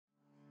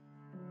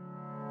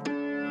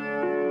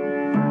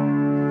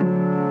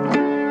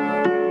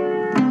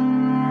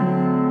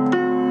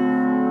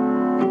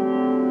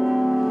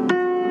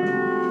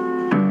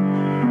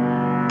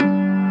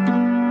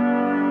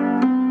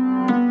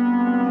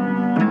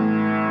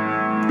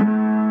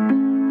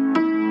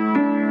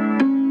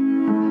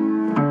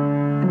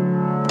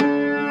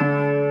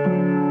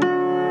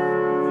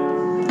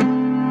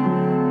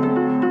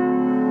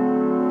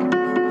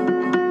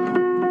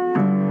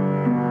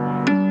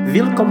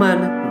Musical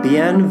Man,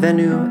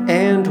 bienvenue,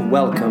 and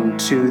welcome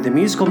to The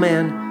Musical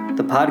Man,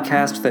 the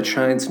podcast that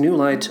shines new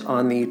light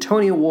on the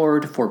Tony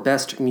Award for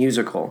Best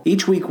Musical.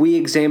 Each week we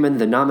examine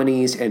the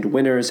nominees and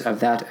winners of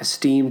that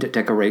esteemed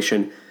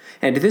decoration,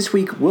 and this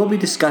week we'll be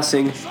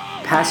discussing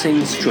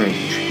Passing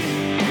Strange.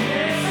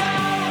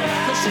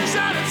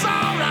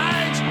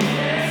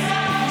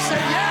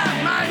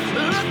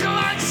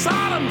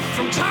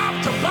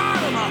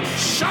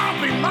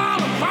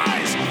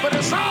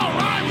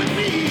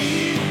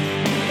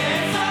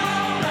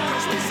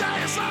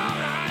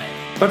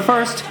 But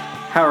first,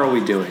 how are we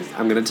doing?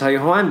 I'm going to tell you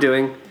how I'm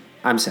doing.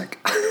 I'm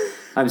sick.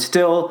 I'm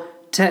still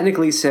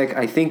technically sick.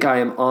 I think I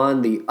am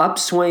on the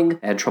upswing.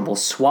 I had trouble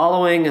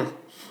swallowing.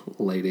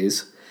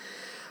 Ladies.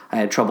 I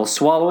had trouble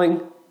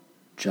swallowing.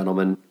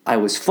 Gentlemen. I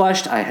was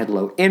flushed. I had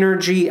low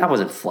energy. I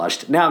wasn't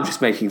flushed. Now I'm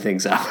just making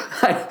things up.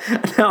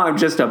 Now I'm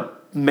just a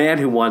man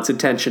who wants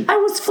attention. I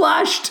was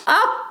flushed.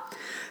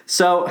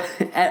 So,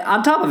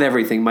 on top of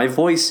everything, my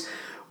voice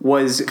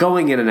was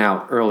going in and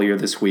out earlier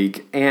this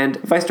week, and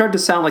if I start to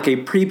sound like a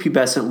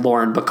prepubescent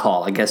Lauren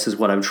Bacall, I guess is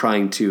what I'm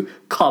trying to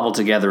cobble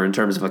together in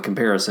terms of a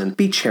comparison,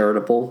 be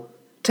charitable.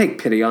 Take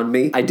pity on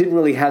me. I didn't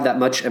really have that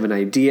much of an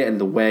idea in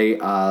the way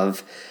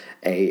of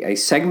a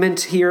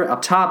segment here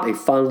up top, a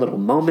fun little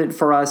moment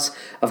for us.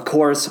 Of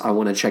course, I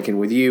want to check in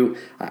with you.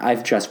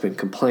 I've just been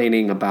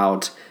complaining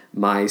about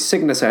my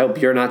sickness. I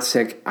hope you're not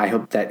sick. I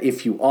hope that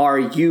if you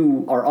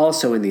are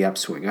also in the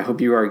upswing. I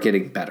hope you are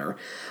getting better.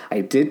 I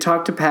did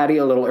talk to Patty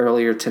a little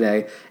earlier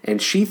today, and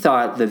she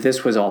thought that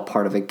this was all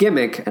part of a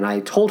gimmick, and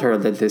I told her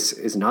that this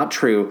is not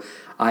true.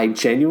 I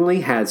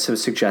genuinely had some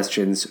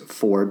suggestions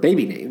for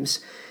baby names,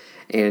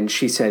 and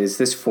she said, is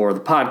this for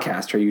the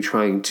podcast? Are you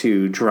trying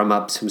to drum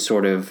up some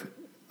sort of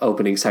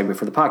opening segment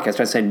for the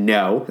podcast? I said,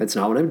 no, that's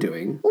not what I'm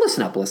doing.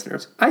 Listen up,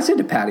 listeners. I said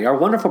to Patty, our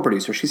wonderful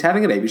producer, she's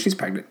having a baby, she's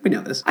pregnant, we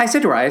know this. I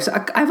said to her, I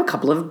have a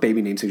couple of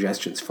baby name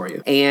suggestions for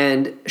you.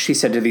 And she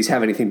said, do these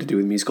have anything to do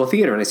with musical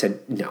theater? And I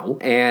said, no.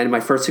 And my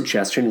first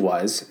suggestion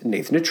was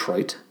Nathan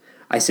Detroit.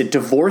 I said,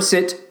 divorce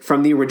it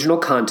from the original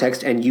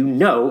context, and you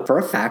know for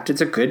a fact it's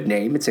a good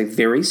name. It's a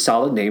very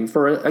solid name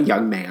for a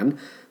young man.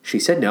 She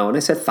said no, and I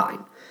said,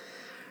 fine.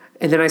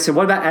 And then I said,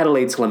 what about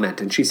Adelaide's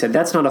Lament? And she said,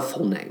 that's not a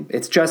full name.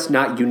 It's just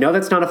not,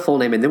 that's not a full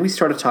name. And then we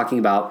started talking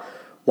about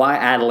why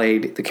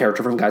Adelaide, the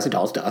character from Guys and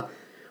Dolls,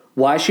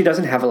 why she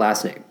doesn't have a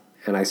last name.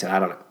 And I said, I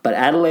don't know. But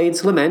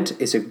Adelaide's Lament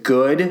is a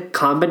good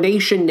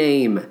combination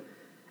name.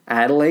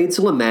 Adelaide's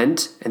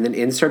Lament, and then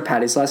insert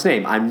Patty's last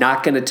name. I'm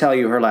not going to tell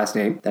you her last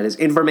name. That is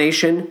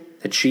information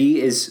that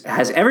she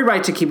has every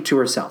right to keep to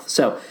herself.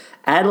 So,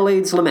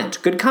 Adelaide's Lament,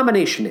 good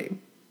combination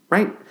name,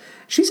 right?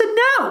 She said,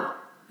 no.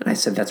 And I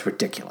said, that's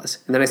ridiculous.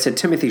 And then I said,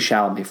 Timothy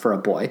Chalamet for a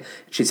boy.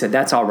 And she said,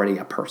 that's already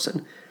a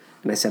person.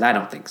 And I said, I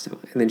don't think so.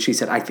 And then she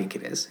said, I think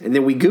it is. And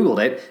then we Googled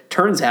it.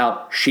 Turns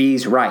out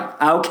she's right.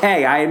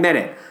 Okay, I admit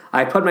it.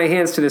 I put my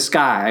hands to the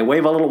sky. I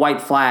wave a little white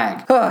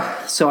flag.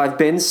 So I've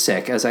been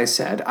sick, as I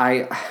said.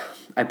 I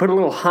put a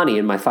little honey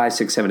in my 5,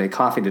 6, 7, 8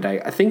 coffee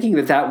today, thinking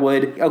that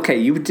would...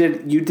 Okay, you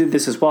did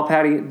this as well,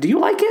 Patty. Do you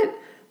like it?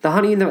 The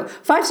honey in the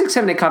 5, 6,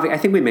 7, 8 coffee, I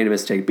think we made a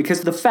mistake,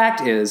 because the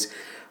fact is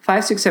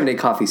 5, 6, 7, 8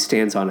 coffee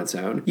stands on its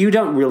own. You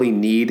don't really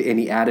need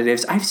any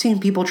additives. I've seen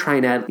people try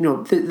and add,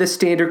 the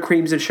standard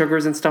creams and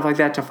sugars and stuff like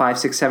that to 5,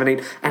 6, 7,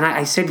 8. And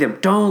I say to them,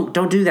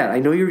 don't do that. I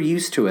know you're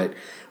used to it.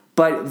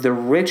 But the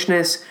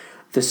richness,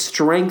 the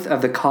strength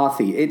of the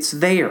coffee, it's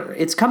there.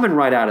 It's coming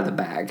right out of the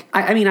bag.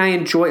 I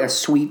enjoy a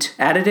sweet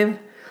additive,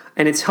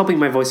 and it's helping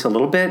my voice a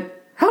little bit.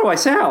 How do I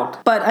sound?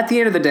 But at the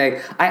end of the day,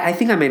 I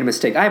think I made a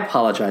mistake. I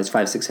apologize,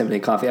 5, 6, 7,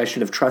 8 coffee. I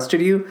should have trusted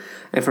you.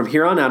 And from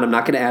here on out, I'm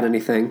not going to add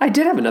anything. I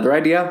did have another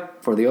idea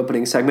for the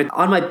opening segment.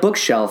 On my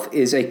bookshelf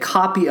is a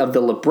copy of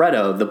the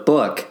libretto, the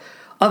book,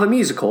 of a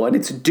musical, and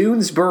it's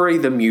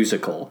Doonesbury the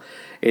Musical.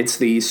 It's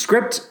the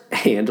script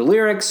and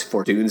lyrics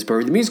for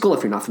Doonesbury the Musical.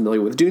 If you're not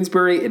familiar with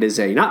Doonesbury, it is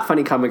a not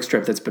funny comic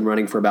strip that's been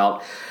running for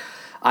about,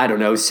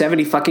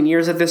 70 fucking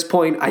years at this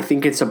point. I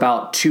think it's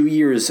about 2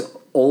 years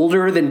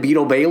older than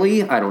Beetle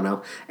Bailey. I don't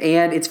know.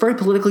 And it's very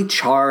politically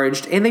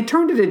charged, and they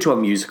turned it into a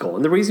musical.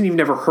 And the reason you've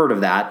never heard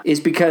of that is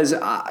because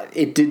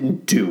it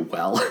didn't do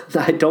well.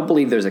 I don't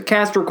believe there's a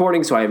cast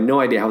recording, so I have no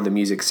idea how the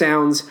music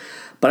sounds.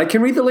 But I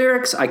can read the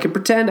lyrics, I can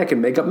pretend, I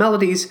can make up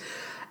melodies.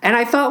 And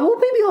I thought, well,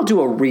 maybe I'll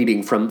do a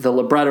reading from the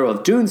libretto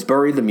of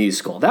Doonesbury the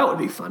Musical. That would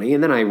be funny.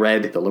 And then I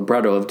read the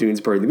libretto of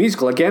Doonesbury the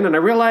Musical again, and I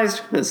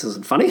realized this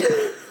isn't funny.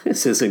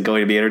 This isn't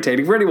going to be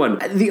entertaining for anyone.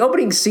 The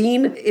opening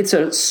scene, it's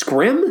a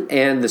scrim,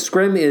 and the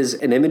scrim is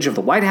an image of the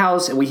White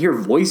House, and we hear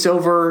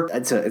voiceover.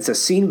 It's a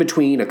scene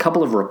between a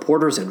couple of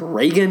reporters and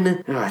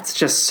Reagan. It's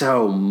just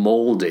so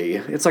moldy.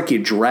 It's like you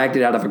dragged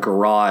it out of a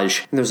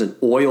garage, and there's an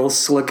oil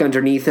slick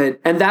underneath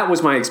it. And that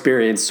was my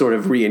experience sort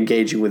of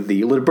re-engaging with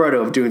the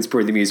libretto of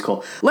Doonesbury the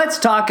Musical. Let's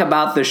talk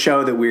about the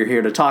show that we're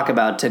here to talk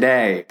about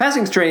today.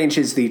 Passing Strange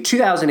is the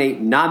 2008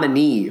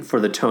 nominee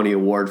for the Tony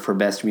Award for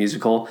Best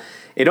Musical.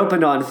 It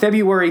opened on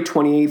February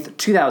 28th,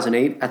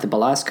 2008 at the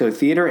Belasco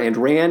Theater and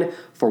ran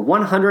for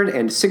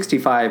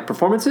 165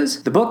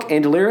 performances. The book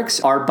and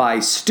lyrics are by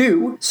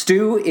Stu.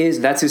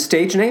 That's his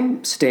stage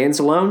name, stands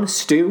alone,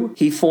 Stu.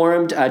 He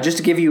formed, just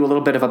to give you a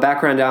little bit of a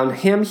background on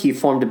him, he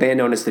formed a band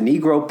known as the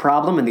Negro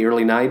Problem in the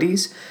early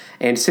 90s.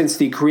 And since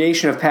the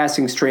creation of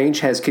Passing Strange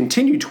has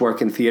continued to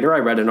work in theater, I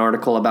read an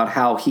article about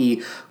how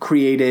he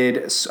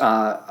created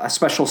a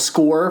special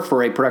score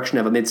for a production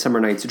of A Midsummer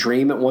Night's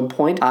Dream at one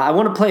point. I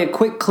want to play a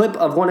quick clip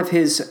of one of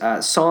his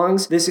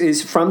songs. This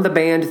is from the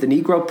band The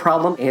Negro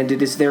Problem, and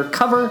it is their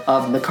cover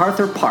of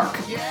MacArthur Park.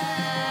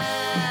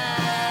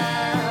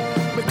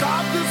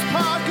 MacArthur's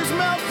Park is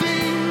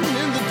melting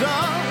in the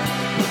dark.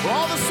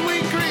 All the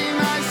sweet green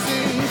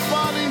icing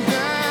falling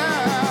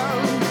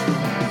down.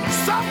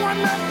 Someone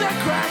left their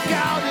crack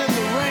out in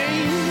the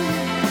rain.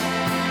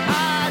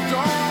 I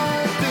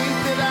don't think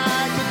that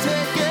I could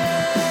take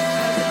it.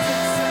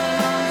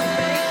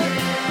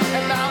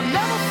 And I'll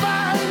never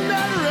find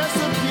that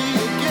recipe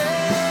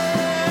again.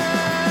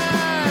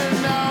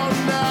 No,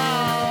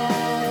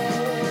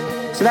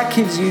 no. So that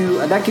gives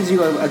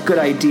you a good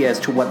idea as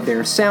to what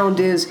their sound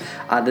is,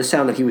 the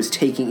sound that he was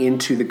taking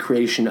into the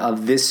creation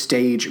of this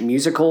stage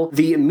musical.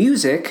 The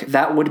music,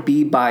 that would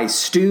be by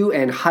Stu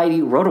and Heidi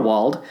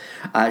Rodewald.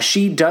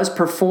 She does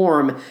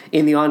perform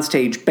in the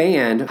onstage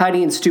band.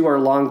 Heidi and Stu are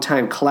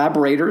longtime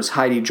collaborators.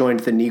 Heidi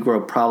joined the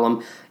Negro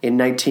Problem in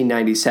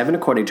 1997,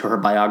 according to her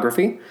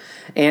biography,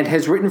 and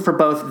has written for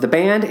both the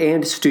band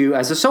and Stu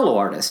as a solo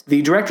artist.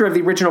 The director of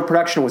the original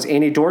production was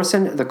Annie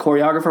Dorson. The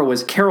choreographer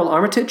was Carol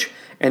Armitage.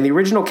 And the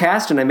original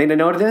cast, and I made a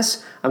note of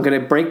this, I'm going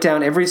to break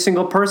down every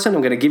single person.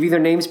 I'm going to give you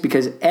their names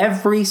because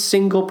every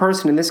single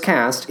person in this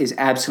cast is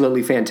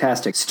absolutely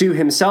fantastic. Stu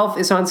himself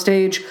is on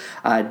stage,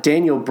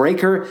 Daniel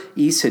Breaker,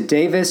 Issa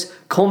Davis,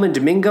 Coleman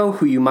Domingo,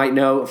 who you might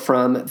know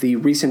from the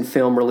recent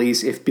film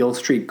release If Beale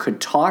Street Could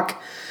Talk,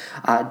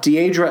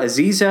 Deidre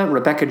Aziza,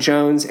 Rebecca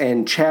Jones,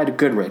 and Chad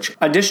Goodrich.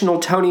 Additional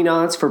Tony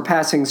nods for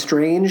Passing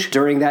Strange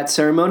during that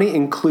ceremony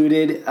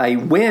included a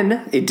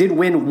win. It did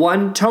win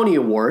one Tony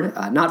Award,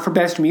 not for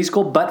Best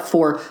Musical, but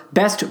for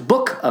Best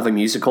Book of a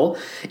Musical.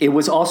 It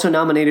was also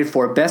nominated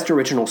for Best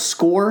Original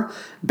Score,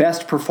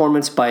 Best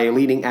Performance by a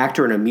Leading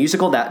Actor in a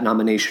Musical. That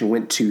nomination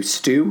went to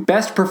Stu.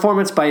 Best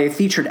Performance by a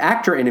Featured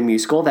Actor in a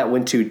Musical. That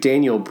went to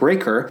Daniel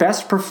Breaker.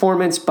 Best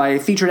Performance by a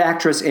Featured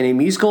Actress in a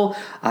Musical,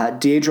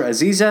 Deidre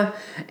Aziza.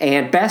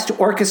 And Best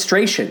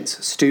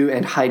Orchestrations, Stu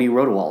and Heidi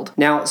Rodewald.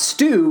 Now,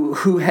 Stu,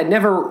 who had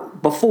never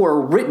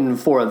before written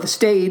for the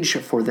stage,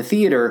 for the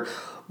theater,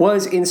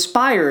 was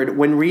inspired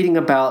when reading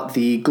about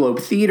the Globe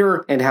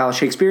Theater and how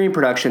Shakespearean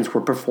productions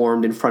were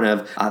performed in front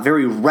of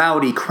very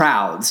rowdy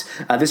crowds.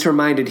 This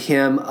reminded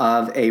him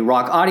of a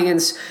rock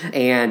audience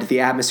and the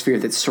atmosphere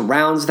that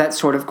surrounds that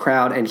sort of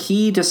crowd, and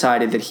he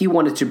decided that he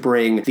wanted to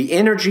bring the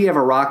energy of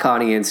a rock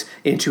audience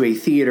into a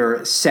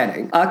theater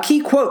setting. A key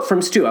quote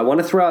from Stu. I want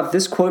to throw out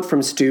this quote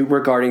from Stu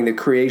regarding the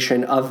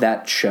creation of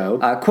that show.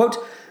 Quote,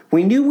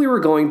 "We knew we were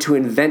going to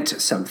invent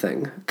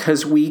something,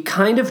 because we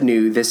kind of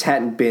knew this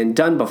hadn't been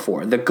done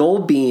before. The goal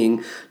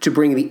being to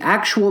bring the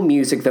actual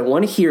music that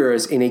one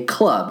hears in a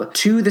club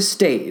to the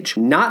stage,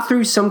 not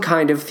through some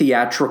kind of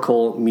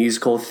theatrical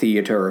musical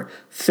theater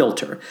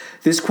filter."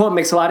 This quote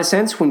makes a lot of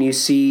sense when you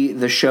see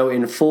the show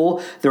in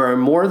full. There are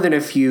more than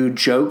a few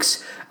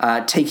jokes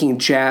taking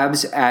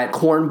jabs at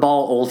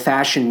cornball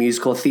old-fashioned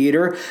musical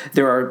theater.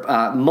 There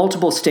are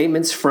multiple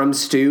statements from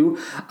Stu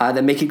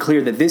that make it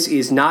clear that this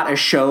is not a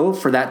show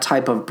for that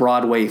type of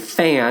Broadway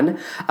fan.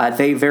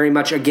 They very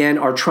much, again,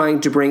 are trying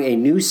to bring a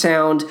new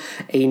sound,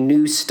 a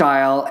new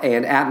style,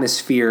 and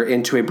atmosphere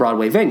into a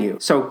Broadway venue.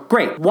 So,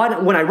 great.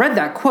 When I read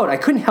that quote, I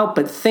couldn't help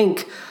but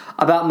think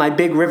about my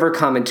Big River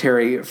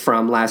commentary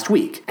from last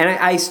week. And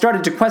I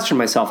started to question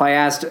myself. I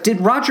asked, did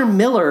Roger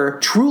Miller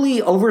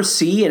truly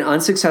oversee an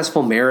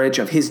unsuccessful marriage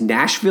of his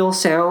Nashville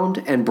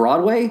sound and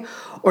Broadway?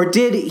 Or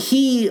did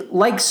he,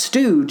 like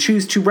Stu,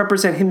 choose to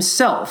represent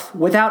himself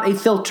without a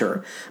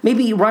filter?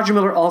 Maybe Roger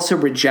Miller also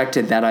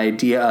rejected that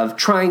idea of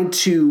trying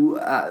to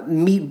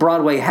meet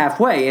Broadway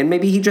halfway, and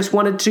maybe he just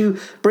wanted to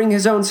bring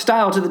his own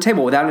style to the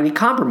table without any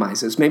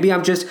compromises. Maybe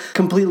I'm just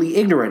completely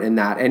ignorant in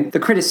that, and the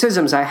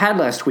criticisms I had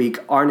last week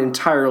aren't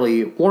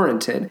entirely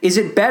warranted. Is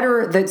it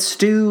better that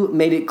Stu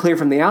made it clear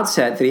from the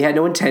outset that he had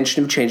no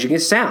intention of changing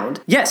his sound?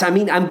 Yes, I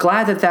mean, I'm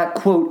glad that that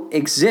quote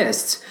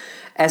exists,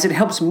 as it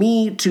helps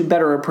me to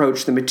better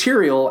approach the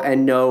material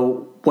and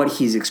know what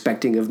he's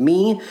expecting of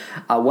me,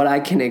 what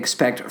I can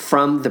expect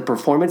from the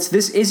performance.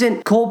 This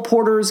isn't Cole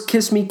Porter's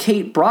Kiss Me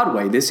Kate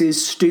Broadway. This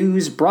is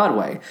Stu's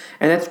Broadway.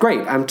 And that's great.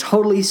 I'm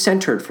totally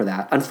centered for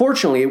that.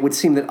 Unfortunately, it would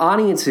seem that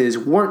audiences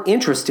weren't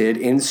interested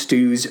in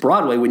Stu's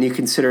Broadway when you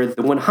consider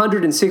the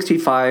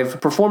 165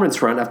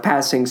 performance run of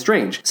Passing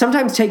Strange.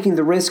 Sometimes taking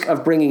the risk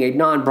of bringing a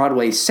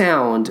non-Broadway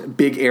sound,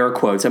 big air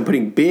quotes, I'm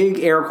putting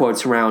big air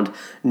quotes around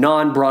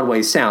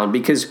non-Broadway sound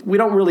because we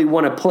don't really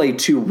want to play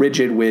too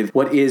rigid with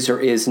what is or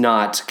is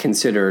not not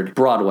considered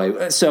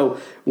Broadway. So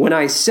when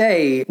I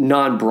say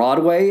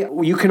non-Broadway,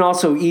 you can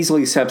also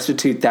easily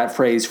substitute that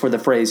phrase for the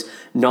phrase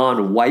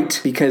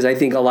non-white, because I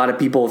think a lot of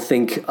people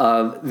think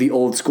of the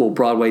old school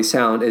Broadway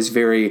sound as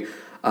very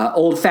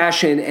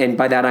old-fashioned, and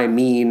by that I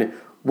mean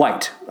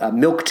white,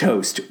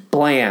 milquetoast,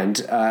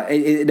 bland,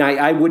 and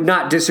I would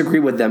not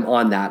disagree with them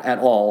on that at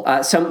all.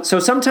 So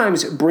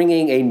sometimes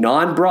bringing a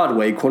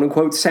non-Broadway,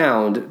 quote-unquote,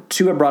 sound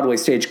to a Broadway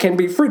stage can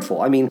be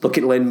fruitful. I mean, look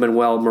at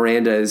Lin-Manuel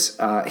Miranda's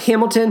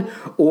Hamilton,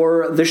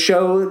 or the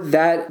show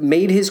that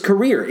made his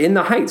career, In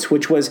the Heights,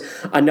 which was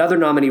another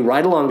nominee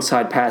right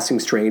alongside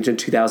Passing Strange in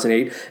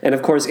 2008, and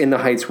of course In the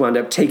Heights wound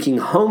up taking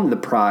home the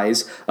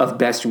prize of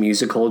Best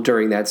Musical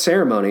during that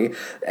ceremony.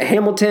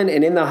 Hamilton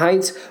and In the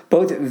Heights,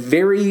 both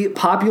very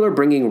popular,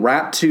 bringing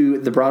rap to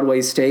the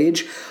Broadway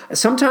stage.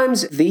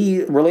 Sometimes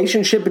the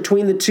relationship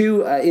between the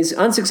two is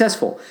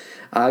unsuccessful.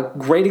 A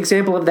great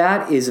example of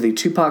that is the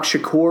Tupac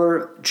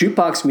Shakur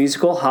jukebox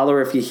musical,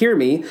 Holler If You Hear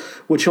Me,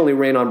 which only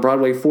ran on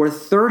Broadway for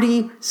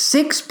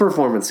 36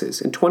 performances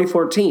in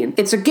 2014.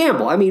 It's a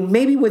gamble. I mean,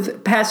 maybe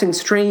with Passing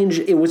Strange,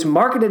 it was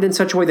marketed in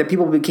such a way that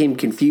people became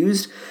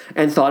confused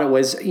and thought it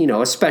was,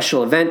 a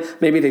special event.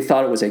 Maybe they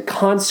thought it was a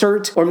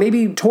concert, or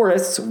maybe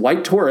tourists,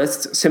 white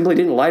tourists, simply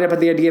didn't light up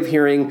at the idea of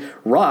hearing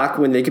rock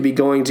when they could be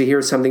going to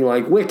hear something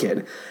like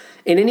Wicked.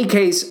 In any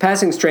case,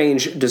 Passing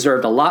Strange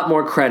deserved a lot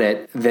more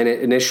credit than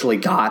it initially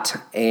got,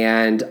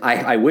 and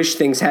I wish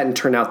things hadn't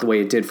turned out the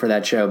way it did for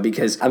that show,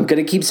 because I'm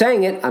going to keep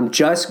saying it. I'm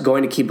just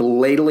going to keep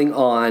ladling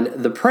on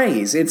the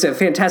praise. It's a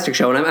fantastic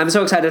show, and I'm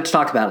so excited to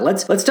talk about it.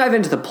 Let's dive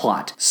into the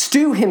plot.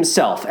 Stu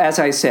himself, as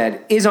I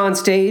said, is on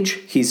stage.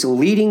 He's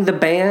leading the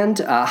band.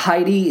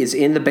 Heidi is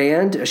in the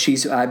band.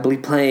 She's, I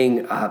believe,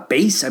 playing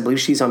bass. I believe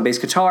she's on bass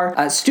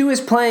guitar. Stu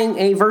is playing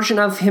a version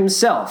of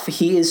himself.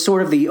 He is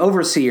sort of the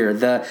overseer,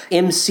 the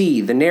MC,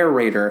 the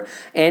narrator,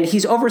 and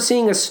he's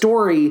overseeing a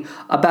story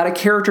about a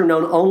character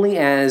known only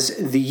as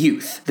the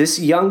Youth. This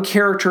young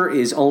character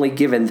is only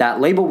given that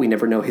label. We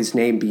never know his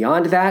name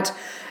beyond that.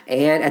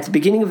 And at the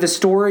beginning of the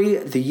story,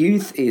 the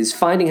Youth is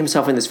finding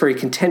himself in this very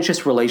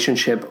contentious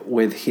relationship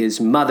with his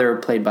mother,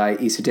 played by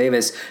Issa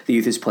Davis. The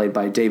Youth is played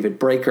by David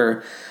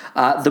Breaker.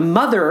 The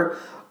mother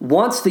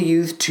wants the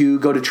Youth to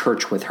go to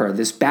church with her,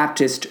 this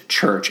Baptist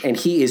church, and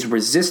he is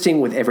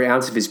resisting with every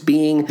ounce of his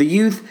being. The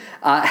Youth,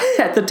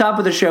 at the top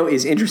of the show,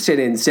 is interested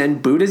in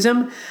Zen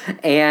Buddhism,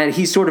 and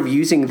he's sort of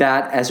using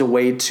that as a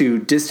way to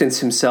distance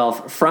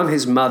himself from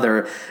his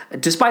mother.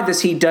 Despite this,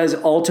 he does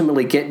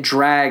ultimately get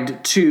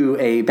dragged to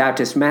a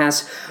Baptist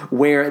mass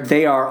where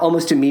they are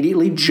almost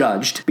immediately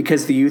judged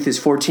because the Youth is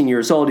 14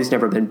 years old, he's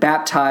never been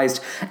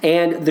baptized,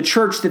 and the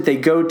church that they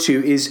go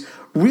to is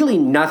really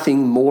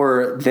nothing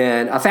more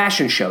than a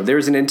fashion show.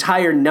 There's an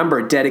entire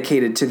number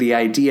dedicated to the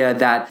idea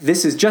that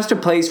this is just a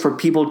place for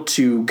people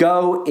to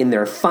go in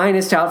their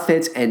finest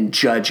outfits and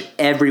judge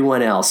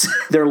everyone else.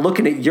 They're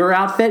looking at your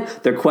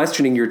outfit, they're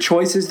questioning your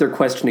choices, they're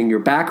questioning your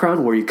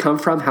background, where you come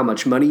from, how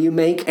much money you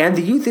make, and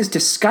the Youth is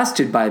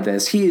disgusted by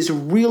this. He is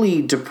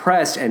really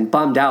depressed and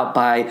bummed out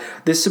by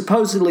this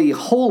supposedly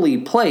holy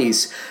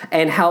place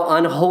and how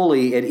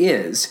unholy it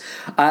is.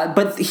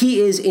 But he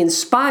is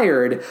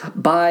inspired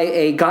by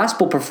a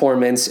gospel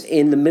performance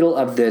in the middle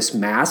of this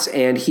mass,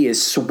 and he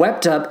is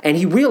swept up, and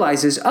he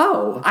realizes,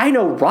 oh, I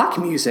know rock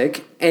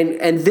music,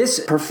 and this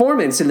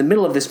performance in the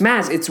middle of this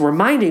mass, it's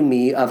reminding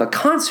me of a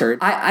concert.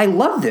 I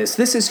love this.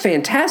 This is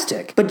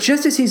fantastic. But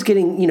just as he's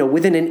getting,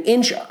 within an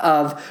inch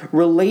of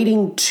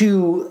relating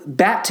to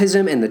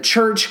baptism and the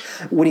church,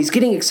 when he's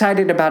getting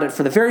excited about it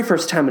for the very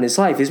first time in his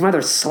life, his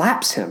mother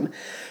slaps him.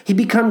 He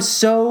becomes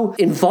so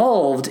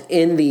involved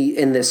in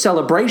the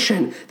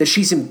celebration that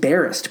she's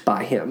embarrassed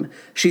by him.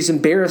 She's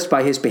embarrassed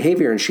by his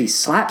behavior, and she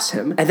slaps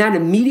him. And that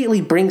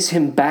immediately brings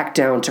him back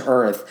down to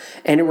earth.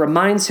 And it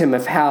reminds him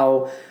of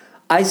how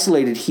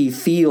isolated he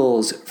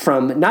feels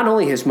from not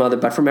only his mother,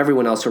 but from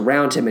everyone else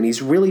around him, and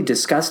he's really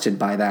disgusted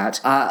by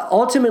that.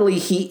 Ultimately,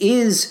 he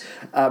is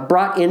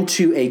brought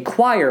into a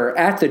choir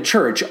at the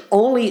church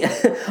only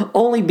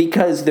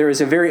because there is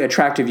a very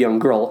attractive young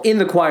girl in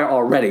the choir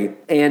already,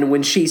 and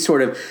when she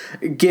sort of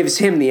gives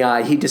him the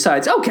eye, he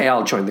decides, okay,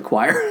 I'll join the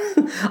choir.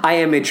 I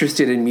am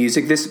interested in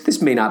music.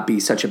 This may not be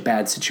such a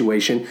bad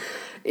situation.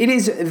 It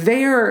is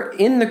there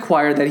in the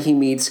choir that he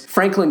meets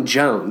Franklin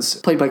Jones,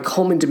 played by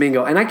Coleman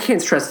Domingo. And I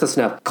can't stress this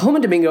enough.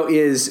 Coleman Domingo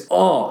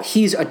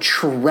he's a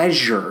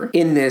treasure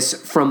in this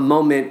from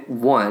moment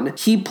one.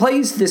 He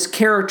plays this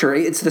character.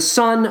 It's the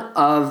son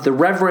of the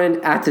reverend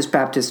at this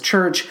Baptist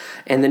church,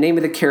 and the name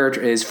of the character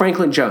is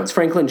Franklin Jones.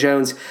 Franklin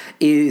Jones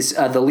is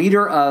the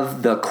leader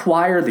of the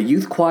choir, the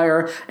youth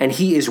choir, and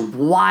he is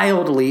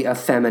wildly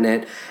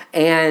effeminate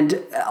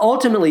and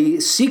ultimately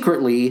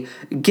secretly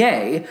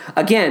gay.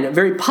 Again,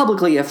 very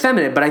publicly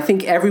effeminate, but I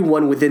think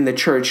everyone within the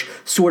church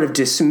sort of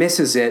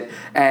dismisses it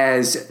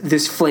as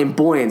this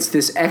flamboyance,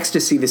 this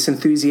ecstasy, this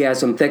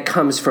enthusiasm that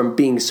comes from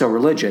being so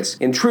religious.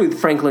 In truth,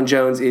 Franklin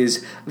Jones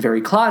is very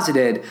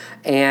closeted,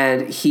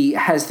 and he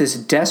has this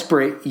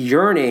desperate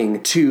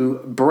yearning to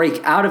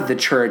break out of the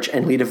church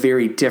and lead a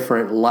very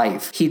different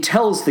life. He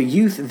tells the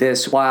youth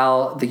this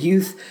while the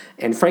youth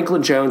and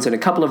Franklin Jones and a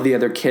couple of the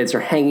other kids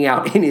are hanging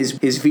out in his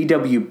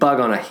VW Bug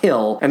on a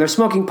hill, and they're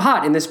smoking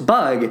pot in this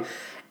Bug,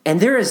 and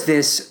there is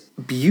this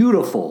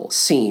beautiful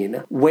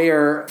scene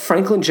where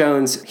Franklin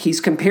Jones,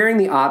 he's comparing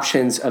the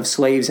options of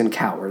slaves and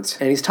cowards,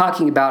 and he's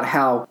talking about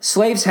how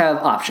slaves have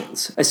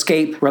options: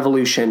 escape,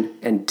 revolution,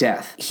 and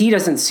death. He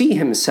doesn't see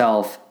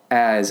himself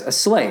as a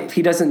slave.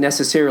 He doesn't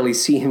necessarily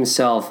see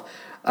himself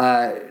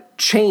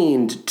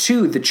chained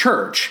to the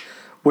church,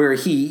 where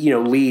he,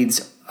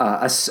 leads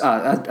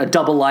a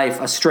double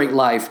life, a straight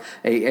life,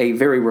 a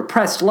very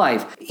repressed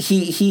life.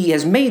 He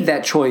has made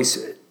that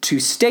choice to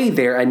stay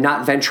there and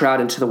not venture out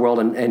into the world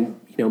and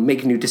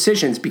make new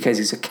decisions because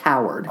he's a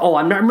coward. Oh,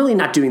 I'm really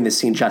not doing this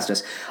scene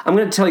justice. I'm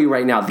going to tell you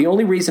right now, the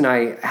only reason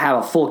I have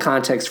a full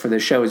context for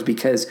this show is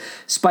because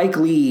Spike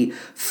Lee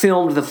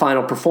filmed the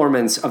final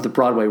performance of the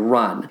Broadway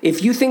run.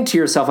 If you think to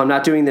yourself, I'm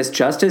not doing this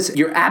justice,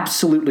 you're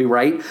absolutely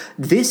right.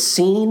 This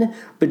scene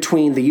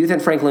between the youth and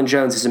Franklin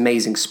Jones is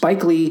amazing.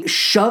 Spike Lee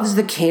shoves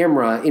the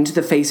camera into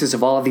the faces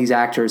of all of these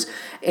actors,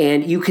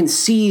 and you can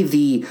see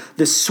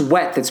the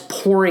sweat that's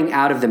pouring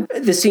out of them.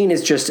 The scene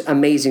is just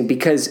amazing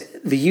because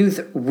the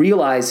youth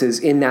realizes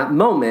in that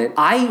moment,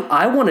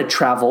 I want to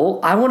travel.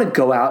 I want to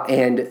go out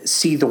and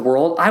see the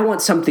world. I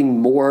want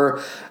something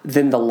more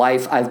than the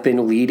life I've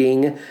been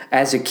leading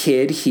as a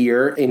kid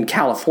here in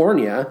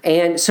California.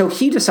 And so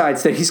he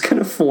decides that he's going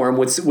to form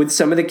with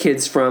some of the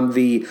kids from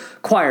the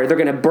choir. They're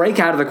going to break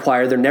out of the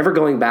choir. They're never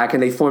going back.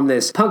 And they form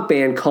this punk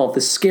band called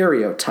the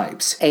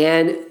Stereotypes.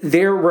 And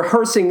they're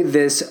rehearsing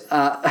this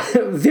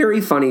very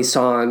funny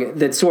song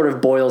that sort of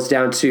boils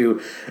down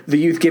to the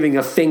youth giving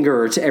a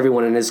finger to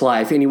everyone in his life.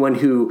 Anyone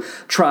who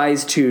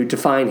tries to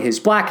define his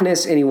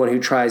blackness, anyone who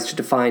tries to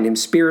define him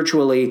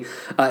spiritually,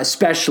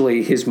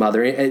 especially his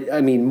mother.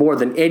 I mean, more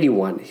than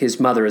anyone, his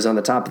mother is on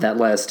the top of that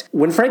list.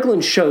 When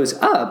Franklin shows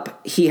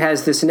up, he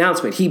has this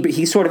announcement.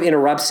 He sort of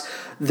interrupts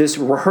this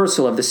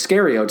rehearsal of the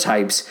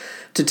Stereotypes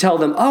to tell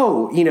them,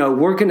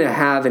 we're going to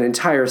have an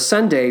entire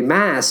Sunday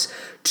mass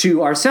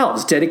to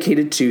ourselves,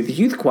 dedicated to the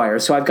youth choir.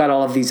 So I've got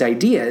all of these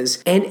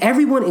ideas. And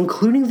everyone,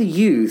 including the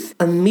youth,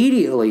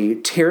 immediately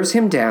tears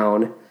him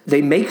down.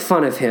 They make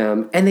fun of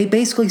him, and they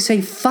basically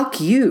say,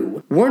 fuck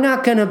you. We're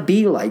not going to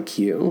be like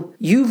you.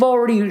 You've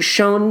already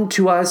shown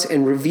to us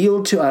and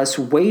revealed to us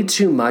way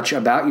too much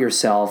about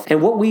yourself.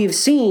 And what we've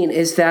seen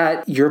is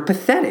that you're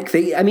pathetic.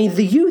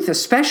 The youth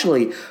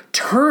especially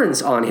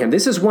turns on him.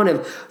 This is one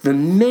of the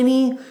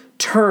many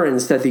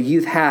turns that the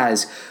youth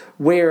has,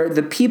 where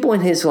the people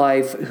in his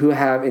life who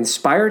have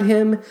inspired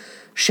him,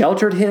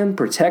 sheltered him,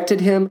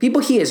 protected him,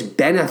 people he has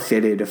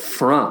benefited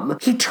from,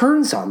 he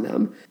turns on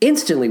them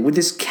instantly with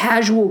this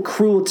casual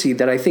cruelty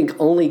that I think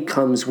only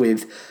comes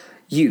with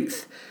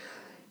youth.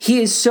 He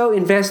is so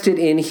invested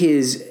in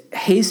his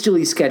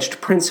hastily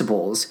sketched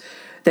principles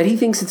that he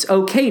thinks it's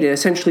okay to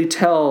essentially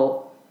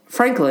tell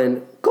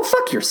Franklin, go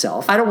fuck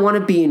yourself. I don't want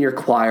to be in your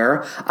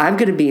choir. I'm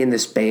going to be in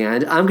this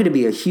band. I'm going to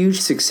be a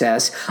huge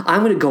success.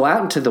 I'm going to go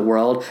out into the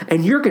world,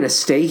 and you're going to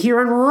stay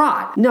here and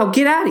rot. No,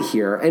 get out of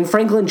here. And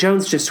Franklin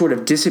Jones just sort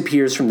of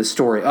disappears from the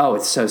story. Oh,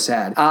 it's so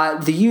sad.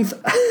 The youth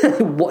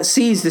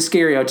sees the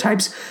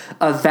Stereotypes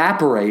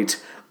evaporate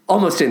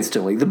almost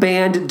instantly. The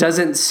band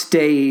doesn't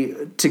stay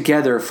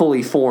together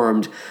fully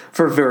formed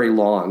for very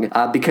long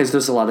because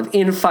there's a lot of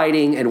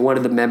infighting, and one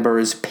of the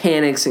members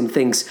panics and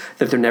thinks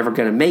that they're never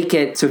going to make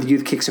it, so the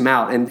youth kicks him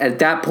out, and at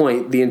that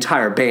point the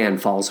entire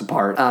band falls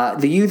apart.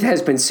 The youth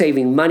has been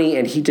saving money,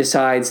 and he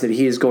decides that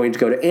he is going to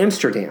go to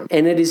Amsterdam,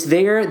 and it is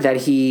there that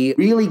he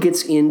really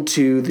gets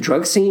into the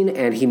drug scene,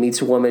 and he meets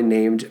a woman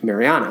named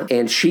Mariana,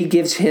 and she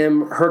gives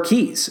him her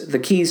keys, the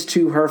keys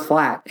to her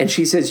flat, and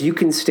she says, you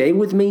can stay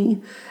with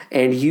me,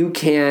 and you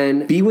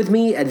can be with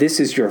me, and this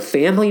is your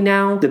family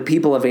now. The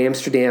people of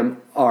Amsterdam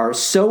are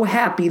so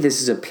happy.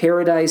 This is a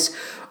paradise.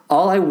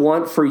 All I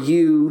want for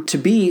you to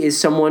be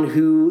is someone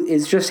who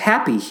is just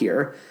happy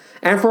here.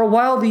 And for a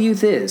while, the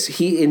youth is.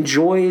 He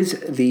enjoys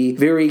the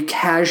very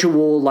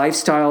casual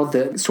lifestyle,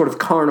 the sort of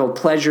carnal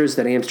pleasures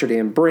that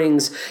Amsterdam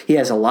brings. He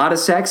has a lot of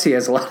sex. He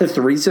has a lot of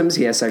threesomes.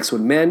 He has sex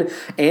with men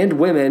and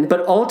women.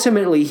 But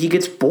ultimately, he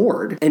gets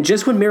bored. And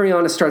just when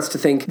Mariana starts to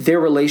think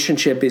their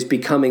relationship is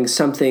becoming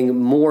something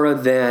more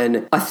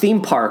than a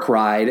theme park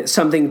ride,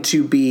 something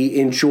to be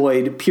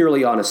enjoyed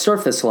purely on a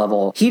surface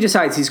level, he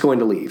decides he's going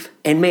to leave.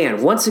 And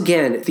man, once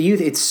again, the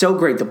youth, it's so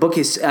great. The book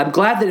is, I'm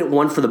glad that it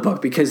won for the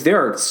book because there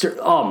are,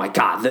 oh my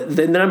God,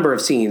 the number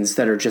of scenes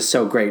that are just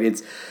so great.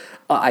 It's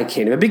I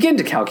can't even begin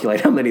to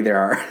calculate how many there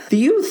are. The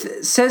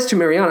youth says to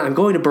Mariana, I'm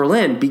going to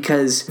Berlin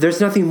because there's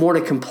nothing more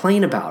to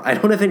complain about. I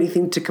don't have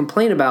anything to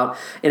complain about.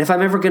 And if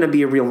I'm ever going to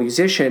be a real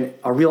musician,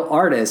 a real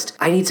artist,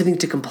 I need something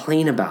to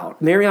complain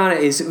about. Mariana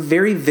is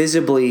very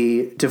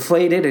visibly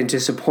deflated and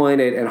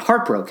disappointed and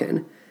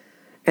heartbroken.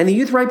 And the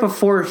youth, right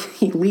before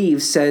he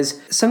leaves,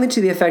 says something to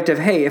the effect of,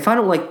 hey, if I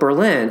don't like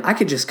Berlin, I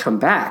could just come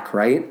back,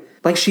 right?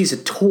 Like she's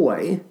a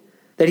toy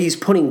that he's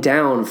putting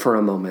down for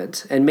a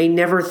moment and may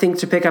never think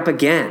to pick up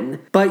again.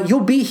 But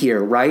you'll be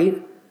here,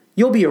 right?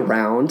 You'll be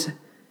around.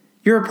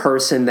 You're a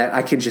person that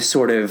I can just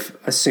sort of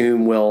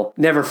assume will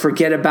never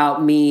forget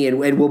about me and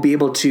will be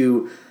able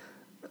to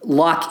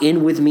lock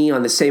in with me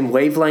on the same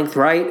wavelength,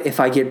 right? If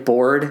I get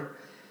bored.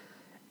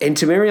 And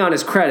to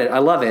Mariana's credit, I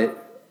love it.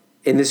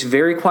 In this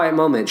very quiet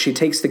moment, she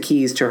takes the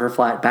keys to her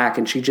flat back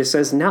and she just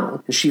says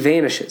no. And she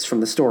vanishes from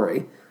the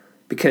story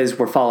because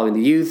we're following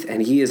the youth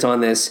and he is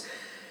on this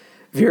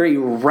very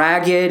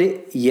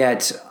ragged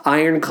yet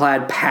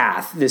ironclad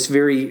path, this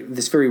very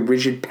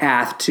rigid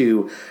path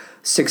to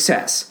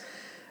success.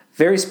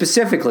 Very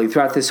specifically,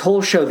 throughout this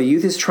whole show, the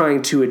youth is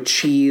trying to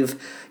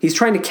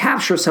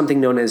capture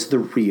something known as the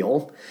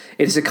real.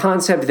 It is a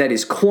concept that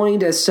is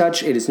coined as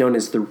such. It is known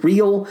as the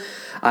real.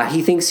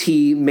 He thinks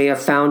he may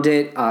have found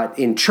it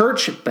in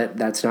church, but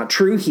that's not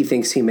true. He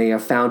thinks he may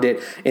have found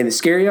it in the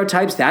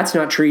stereotypes. That's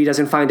not true. He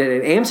doesn't find it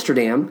in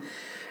Amsterdam.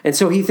 And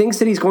so he thinks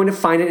that he's going to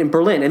find it in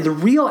Berlin. And the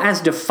real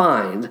as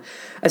defined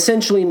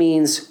essentially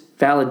means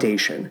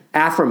validation,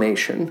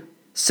 affirmation,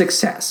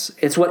 success.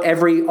 It's what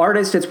every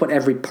artist, it's what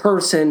every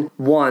person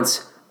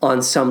wants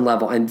on some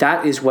level. And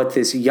that is what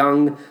this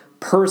young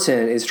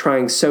person is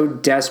trying so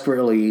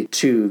desperately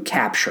to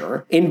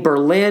capture. In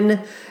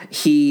Berlin,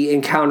 he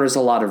encounters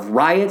a lot of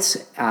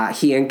riots.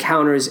 He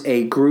encounters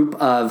a group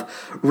of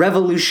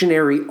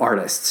revolutionary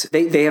artists.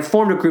 They have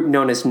formed a group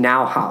known as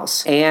Now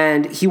House,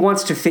 and he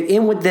wants to fit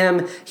in with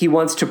them. He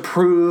wants to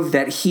prove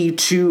that he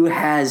too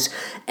has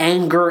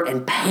anger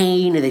and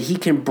pain and that he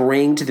can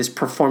bring to this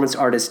performance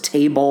artist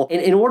table.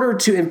 And in order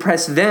to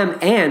impress them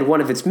and one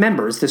of its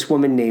members, this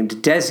woman named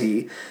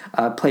Desi,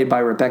 played by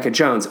Rebecca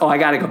Jones. Oh, I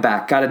gotta go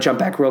back. Gotta jump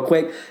back real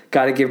quick.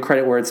 Gotta give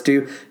credit where it's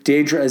due.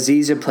 Deidre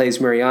Aziza plays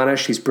Mariana.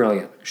 She's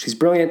brilliant. She's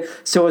brilliant.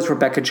 So is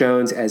Rebecca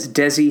Jones as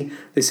Desi.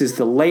 This is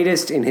the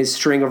latest in his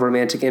string of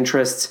romantic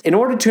interests. In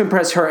order to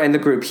impress her and the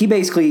group, he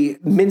basically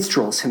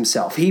minstrels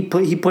himself. He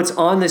puts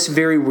on this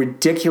very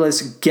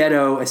ridiculous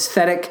ghetto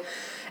aesthetic.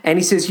 And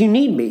he says, you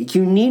need me.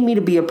 You need me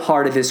to be a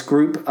part of this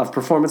group of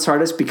performance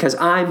artists because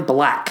I'm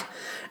black.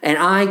 And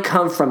I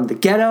come from the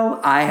ghetto.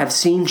 I have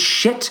seen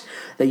shit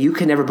that you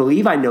can never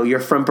believe. I know you're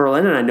from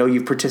Berlin and I know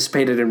you've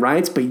participated in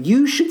riots, but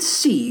you should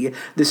see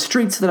the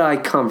streets that I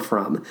come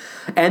from.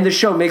 And the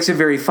show makes a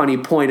very funny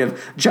point of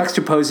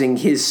juxtaposing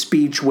his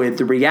speech with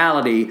the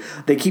reality.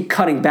 They keep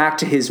cutting back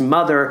to his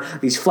mother,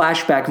 these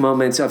flashback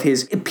moments of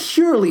his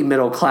purely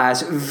middle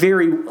class,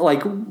 very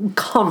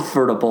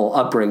comfortable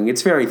upbringing.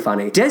 It's very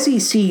funny.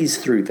 Desi sees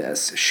through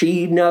this.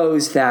 She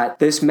knows that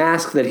this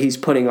mask that he's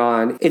putting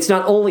on, it's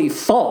not only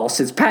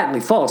false, it's patently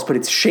false, but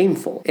it's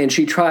shameful. And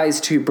she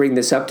tries to bring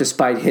this up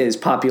despite his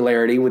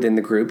popularity within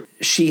the group.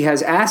 She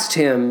has asked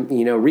him,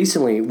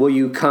 recently, will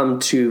you come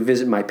to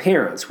visit my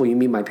parents? Will you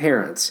meet my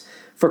parents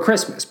for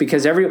Christmas?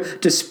 Because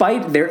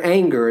despite their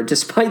anger,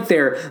 despite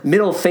their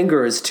middle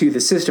fingers to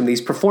the system, these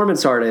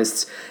performance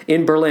artists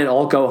in Berlin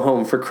all go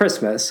home for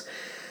Christmas.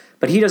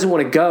 But he doesn't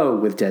want to go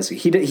with Desi.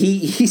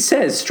 He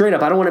says straight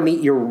up, I don't want to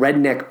meet your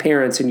redneck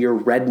parents in your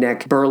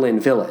redneck Berlin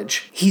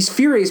village. He's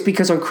furious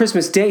because on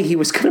Christmas Day, he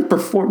was going to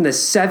perform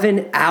this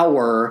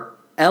 7-hour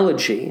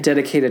elegy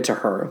dedicated to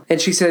her. And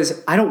she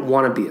says, I don't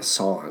want to be a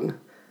song.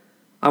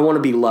 I want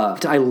to be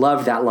loved. I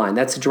love that line.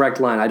 That's a direct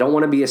line. I don't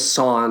want to be a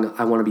song.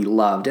 I want to be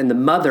loved. And the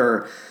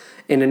mother,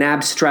 in an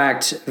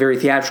abstract, very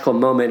theatrical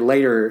moment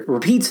later,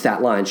 repeats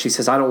that line. She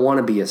says, I don't want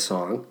to be a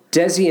song.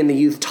 Desi and the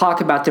youth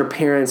talk about their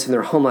parents and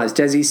their home lives.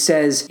 Desi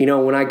says,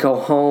 when I go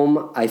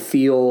home, I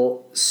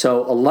feel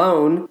so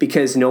alone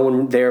because no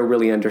one there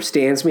really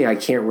understands me. I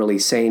can't really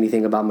say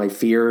anything about my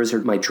fears or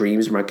my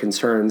dreams or my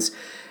concerns.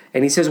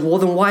 And he says, well,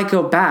 then why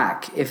go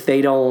back if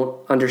they don't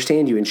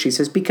understand you? And she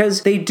says,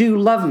 because they do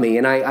love me.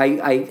 And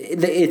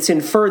it's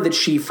inferred that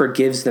she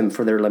forgives them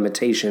for their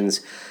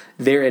limitations,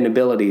 their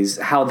inabilities,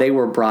 how they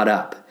were brought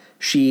up.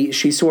 She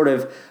sort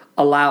of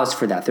allows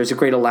for that. There's a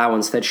great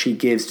allowance that she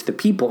gives to the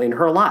people in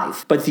her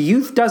life. But the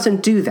youth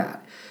doesn't do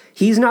that.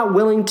 He's not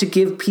willing to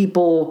give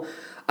people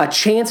a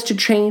chance to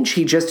change.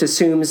 He just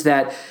assumes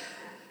that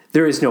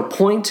there is no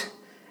point.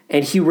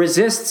 And he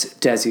resists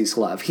Desi's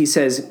love. He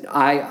says,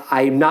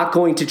 I'm not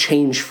going to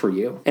change for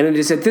you. And it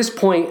is at this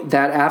point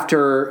that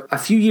after a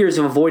few years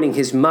of avoiding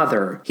his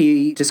mother,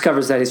 he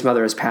discovers that his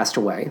mother has passed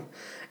away.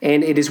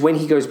 And it is when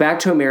he goes back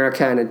to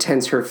America and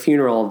attends her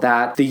funeral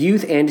that the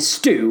youth and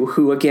Stu,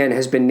 who again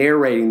has been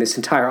narrating this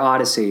entire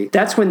odyssey,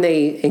 that's when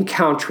they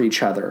encounter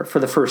each other for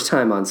the first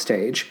time on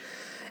stage.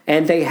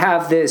 And they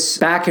have this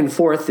back and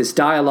forth, this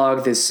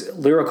dialogue, this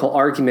lyrical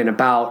argument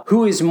about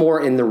who is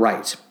more in the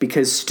right.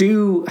 Because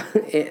Stu,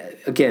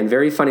 again,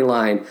 very funny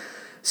line,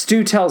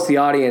 Stu tells the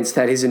audience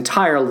that his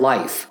entire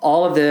life,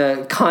 all of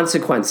the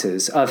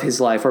consequences of his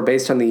life are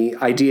based on the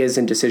ideas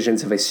and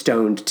decisions of a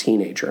stoned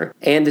teenager.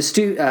 And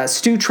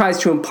Stu tries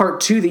to impart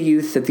to the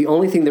youth that the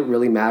only thing that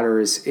really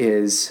matters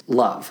is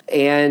love.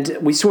 And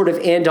we sort of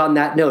end on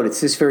that note.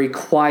 It's this very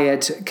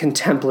quiet,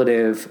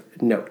 contemplative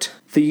note.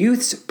 The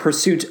youth's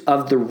pursuit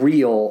of the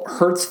real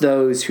hurts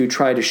those who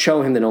try to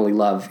show him that only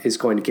love is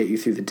going to get you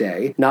through the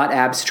day, not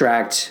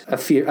abstract,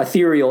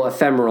 ethereal,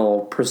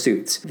 ephemeral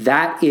pursuits.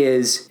 That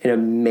is an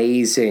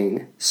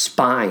amazing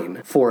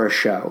spine for a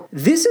show.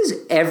 This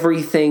is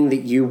everything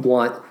that you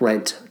want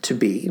Rent to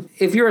be.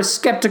 If you're a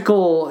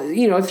skeptical,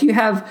 if you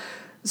have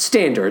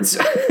standards.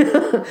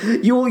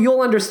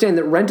 You'll understand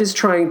that Rent is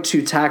trying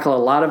to tackle a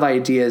lot of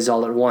ideas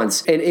all at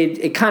once, and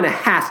it kind of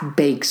half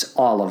bakes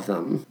all of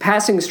them.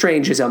 Passing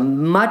Strange is a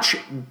much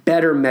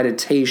better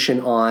meditation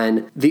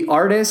on the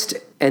artist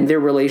and their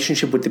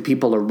relationship with the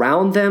people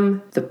around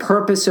them, the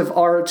purpose of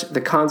art,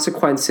 the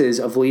consequences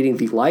of leading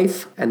the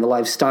life and the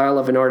lifestyle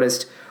of an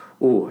artist.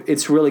 Ooh,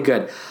 it's really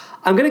good.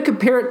 I'm going to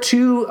compare it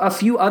to a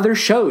few other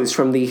shows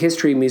from the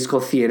history of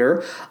musical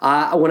theater.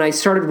 When I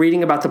started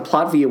reading about the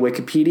plot via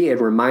Wikipedia, it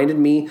reminded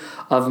me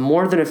of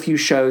more than a few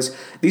shows.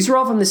 These are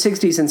all from the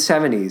 60s and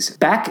 70s.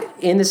 Back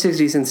in the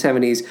 60s and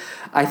 70s,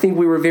 I think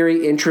we were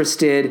very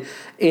interested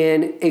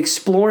in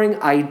exploring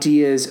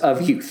ideas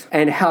of youth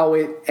and how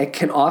it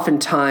can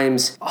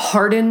oftentimes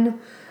harden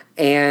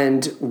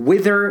and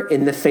wither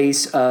in the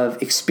face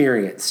of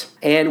experience.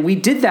 And we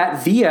did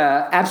that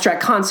via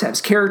abstract concepts,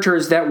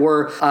 characters that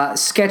were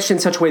sketched in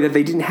such a way that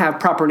they didn't have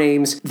proper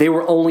names. They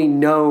were only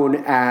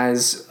known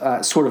as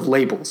sort of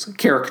labels,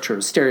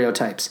 caricatures,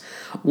 stereotypes.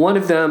 One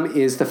of them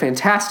is The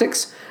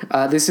Fantasticks.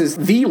 This is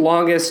the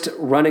longest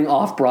running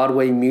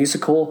off-Broadway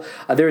musical.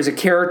 There is a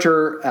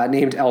character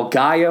named El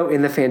Gallo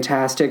in The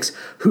Fantasticks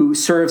who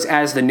serves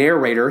as the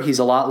narrator. He's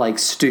a lot like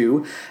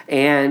Stu,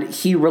 and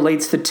he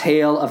relates the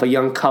tale of a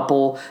young couple,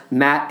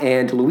 Matt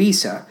and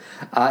Louisa.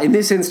 In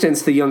this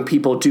instance, the young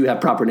people do have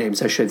proper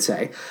names, I should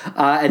say.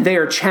 And they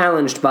are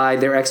challenged by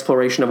their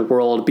exploration of a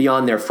world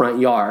beyond their front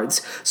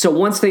yards. So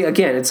once they,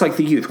 again, it's like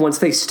the youth, once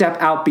they step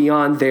out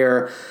beyond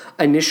their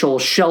initial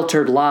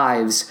sheltered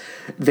lives,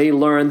 they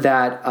learn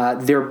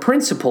that their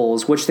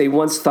principles, which they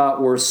once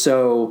thought were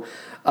so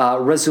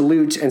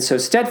resolute and so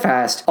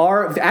steadfast,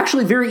 are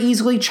actually very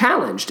easily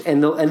challenged,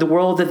 and the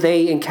world that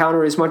they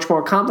encounter is much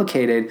more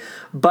complicated,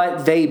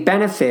 but they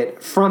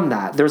benefit from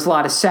that. There's a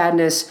lot of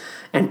sadness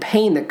and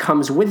pain that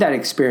comes with that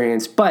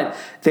experience, but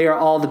they are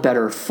all the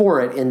better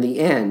for it in the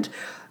end.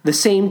 The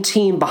same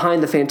team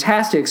behind The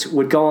Fantasticks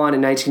would go on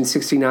in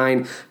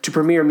 1969 to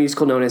premiere a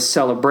musical known as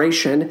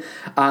Celebration.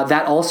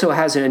 That also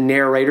has a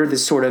narrator,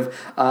 this sort of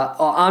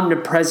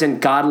omnipresent,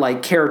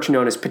 godlike character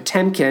known as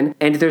Potemkin,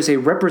 and there's a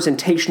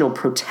representational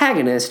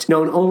protagonist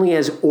known only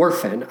as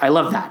Orphan. I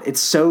love that.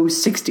 It's so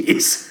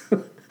 60s.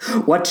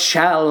 What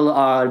shall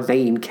our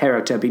main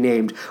character be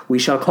named? We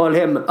shall call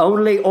him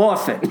only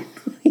Orphan.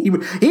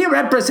 He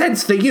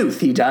represents the youth,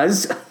 he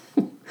does.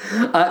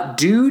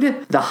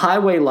 Dude, The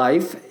Highway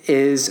Life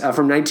is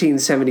from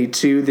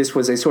 1972. This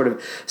was a sort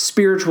of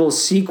spiritual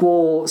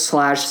sequel /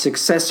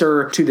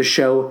 successor to the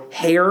show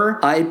Hair.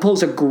 It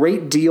pulls a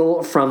great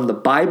deal from the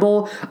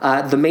Bible.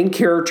 The main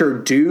character,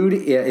 Dude,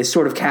 is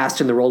sort of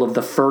cast in the role of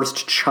the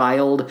first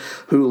child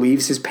who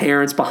leaves his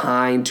parents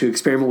behind to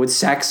experiment with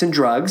sex and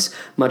drugs,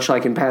 much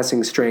like in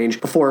Passing Strange,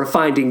 before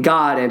finding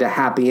God and a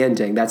happy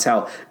ending. That's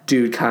how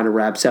Dude kind of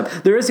wraps up.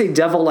 There is a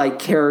devil-like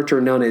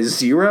character known as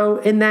Zero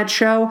in that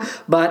show,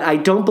 but I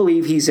don't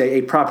believe he's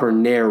a proper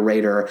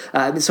narrator.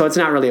 So it's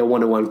not really a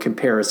one-to-one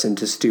comparison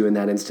to Stu in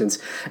that instance.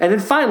 And then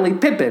finally,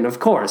 Pippin, of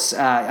course.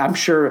 I'm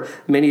sure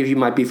many of you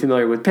might be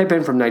familiar with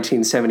Pippin from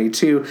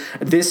 1972.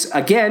 This,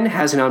 again,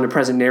 has an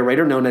omnipresent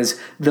narrator known as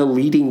the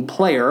leading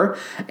player,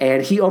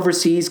 and he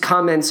oversees,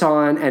 comments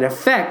on, and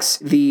affects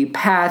the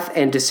path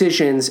and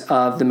decisions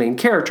of the main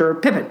character,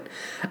 Pippin,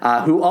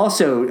 who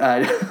also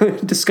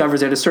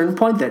discovers at a certain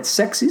point that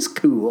sex is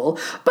cool,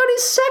 but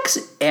is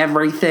sex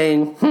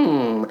everything?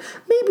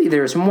 Maybe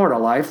there's more to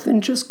life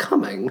than just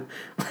coming.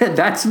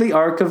 That's the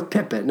arc of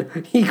Pippin.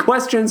 He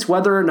questions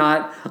whether or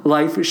not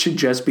life should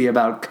just be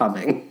about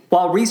coming.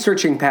 While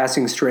researching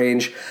Passing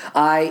Strange,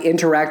 I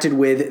interacted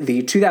with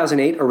the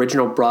 2008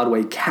 original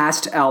Broadway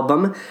cast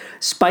album,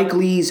 Spike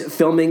Lee's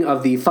filming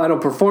of the final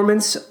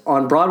performance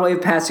on Broadway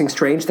of Passing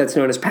Strange. That's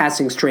known as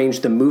Passing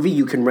Strange the Movie.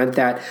 You can rent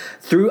that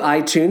through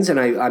iTunes, and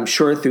I'm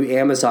sure through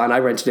Amazon. I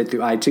rented it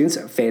through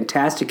iTunes. A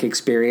fantastic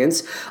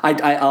experience.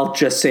 I'll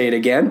just say it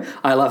again.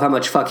 I love how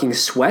much fucking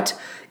sweat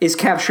is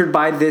captured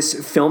by this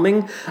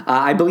filming.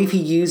 I believe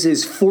he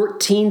uses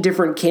 14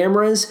 different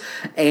cameras,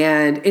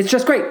 and it's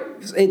just great.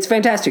 It's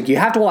fantastic. You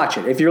have to watch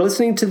it. If you're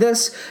listening to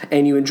this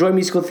and you enjoy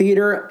musical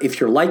theater, if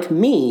you're like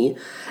me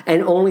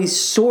and only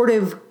sort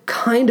of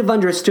kind of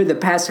understood that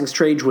Passing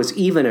Strange was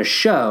even a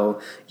show,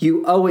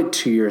 you owe it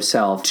to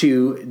yourself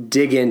to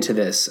dig into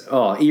this.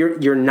 Oh,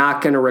 you're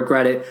not going to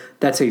regret it.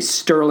 That's a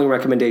sterling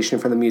recommendation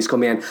from The Musical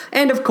Man.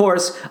 And of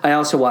course, I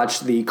also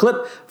watched the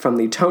clip from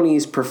the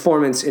Tonys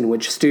performance in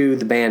which Stu,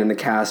 the band, and the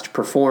cast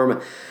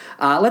perform.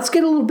 Let's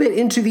get a little bit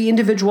into the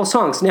individual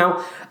songs.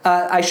 Now,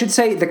 I should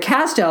say the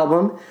cast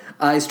album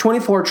is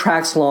 24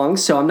 tracks long,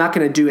 so I'm not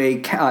going to do a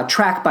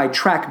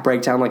track-by-track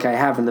breakdown like I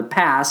have in the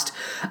past.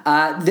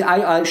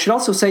 I should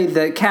also say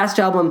the cast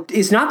album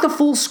is not the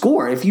full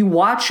score. If you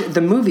watch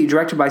the movie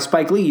directed by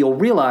Spike Lee, you'll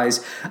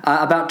realize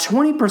about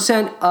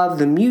 20% of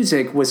the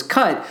music was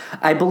cut,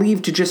 I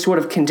believe, to just sort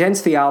of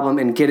condense the album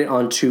and get it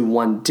onto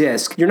one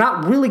disc. You're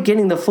not really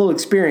getting the full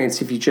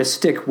experience if you just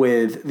stick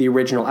with the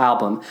original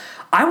album.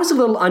 I was a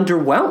little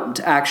underwhelmed,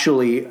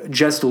 actually,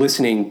 just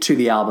listening to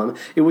the album.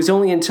 It was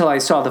only until I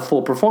saw the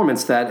full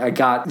performance that I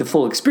got the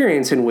full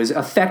experience and was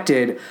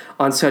affected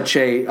on such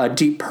a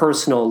deep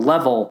personal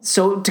level.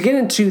 So to get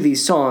into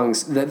these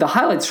songs, the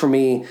highlights for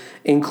me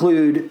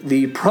include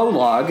the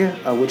prologue,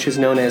 which is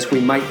known as We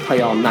Might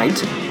Play All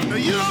Night. Now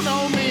you don't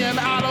know me and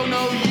I don't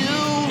know you.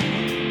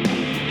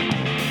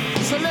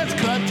 So let's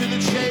cut to the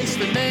chase.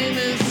 The name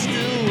is Stu.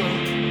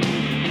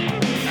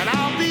 And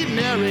I'll be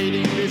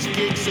narrating this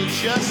gig, so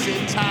just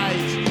sit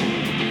tight.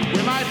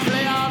 We might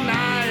play all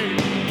night.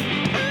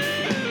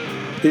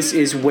 This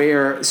is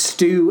where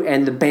Stu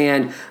and the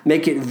band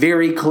make it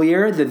very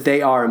clear that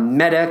they are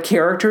meta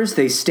characters.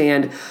 They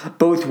stand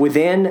both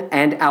within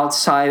and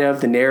outside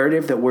of the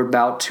narrative that we're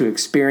about to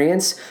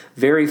experience.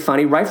 Very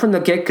funny. Right from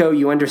the get-go,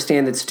 you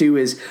understand that Stu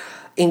is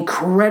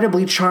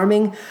incredibly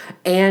charming,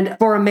 and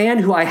for a man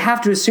who I have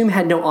to assume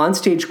had no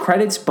onstage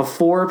credits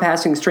before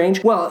Passing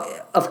Strange, well,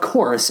 of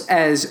course,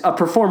 as a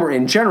performer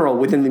in general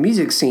within the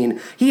music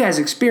scene, he has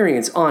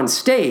experience on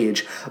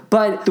stage,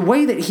 but the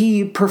way that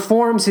he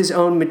performs his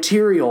own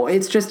material,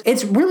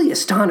 it's really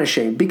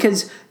astonishing,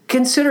 because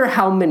consider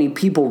how many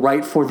people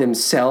write for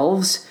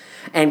themselves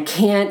and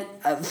can't,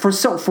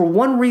 for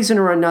one reason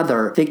or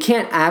another, they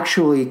can't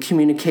actually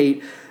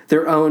communicate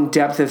their own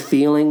depth of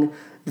feeling,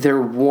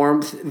 their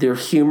warmth, their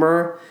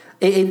humor.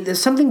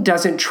 Something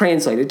doesn't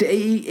translate.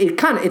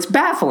 It's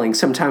baffling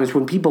sometimes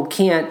when people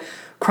can't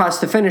cross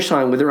the finish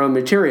line with their own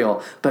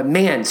material. But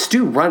man,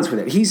 Stu runs with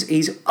it.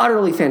 He's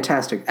utterly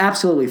fantastic,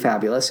 absolutely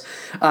fabulous.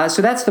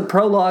 So that's the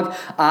prologue.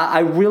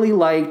 I really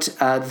liked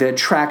the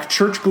track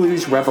Church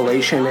Blues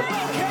Revelation.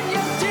 Can you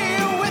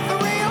deal with the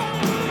real?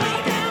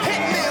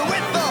 Hit me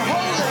with the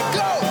Holy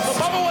Ghost. The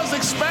bubble was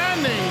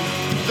expanding.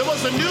 There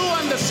was a new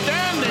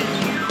understanding.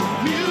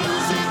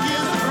 Music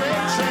is the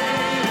freight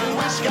train in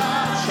which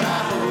God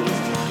travels.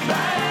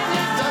 Bang,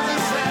 it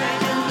doesn't sing,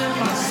 and then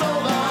my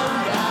soul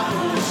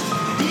unravels.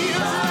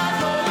 Heals like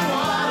holy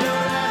water,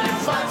 and it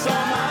fights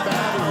all my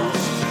battles.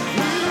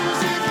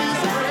 Music is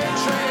the freight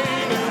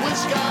train in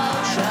which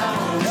God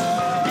travels.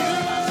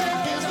 Music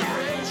is the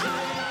freight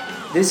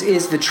train. This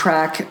is the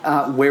track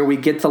where we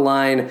get the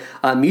line,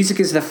 music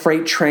is the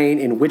freight train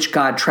in which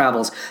God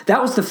travels.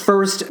 That was the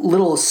first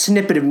little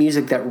snippet of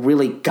music that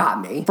really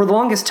got me. For the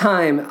longest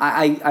time,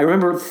 I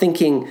remember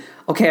thinking,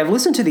 okay, I've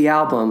listened to the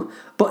album,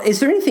 but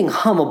is there anything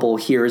hummable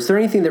here? Is there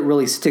anything that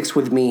really sticks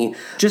with me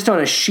just on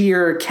a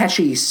sheer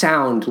catchy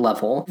sound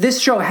level?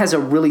 This show has a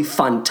really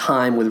fun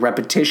time with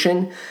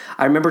repetition.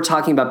 I remember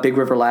talking about Big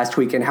River last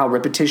week and how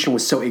repetition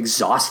was so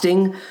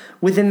exhausting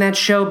within that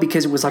show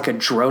because it was like a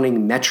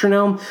droning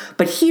metronome.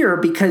 But here,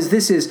 because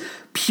this is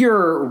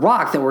pure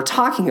rock that we're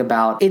talking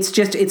about,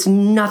 it's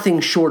nothing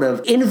short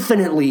of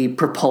infinitely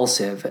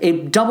propulsive.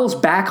 It doubles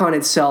back on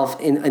itself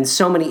in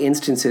so many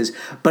instances,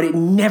 but it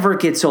never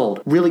gets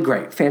old. Really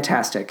great.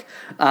 Fantastic.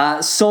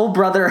 Soul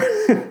Brother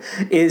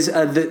is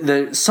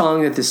the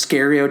song that the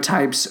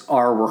Stereotypes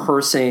are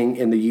rehearsing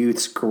in the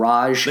youth's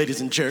garage.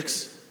 Ladies and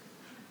jerks,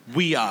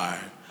 we are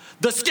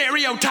the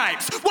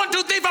Stereotypes. 1,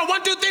 2, 3, 4,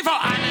 1, 2, 3, 4.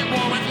 I'm at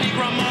war with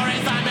Negro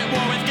Mores. I'm at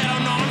war with ghetto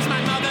norms.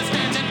 My mother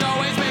stands in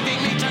doorways begging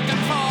me to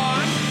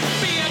conform.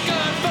 Be a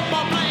good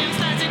football playing,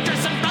 snazzy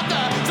dressing brother,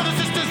 so the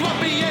sisters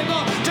won't be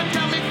able to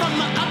tell me from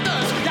the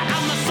others. Yeah,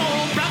 I'm a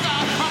soul brother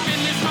up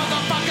in this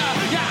motherfucker.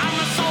 Yeah, I'm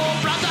a soul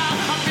brother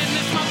up in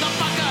this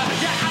motherfucker.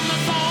 Yeah, I'm a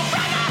soul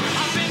brother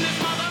up in this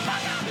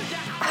motherfucker.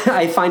 Yeah,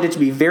 I find it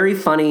to be very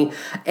funny,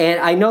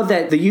 and I know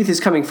that the youth is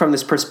coming from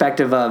this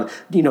perspective of,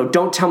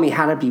 don't tell me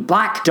how to be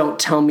black, don't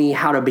tell me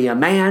how to be a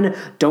man,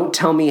 don't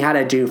tell me how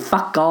to do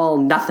fuck all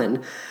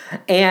nothing.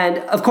 And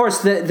of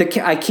course,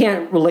 I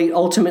can't relate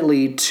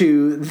ultimately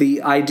to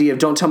the idea of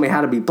don't tell me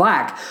how to be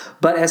black,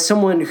 but as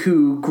someone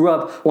who grew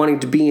up wanting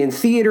to be in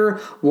theater,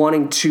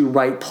 wanting to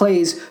write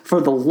plays,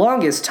 for the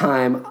longest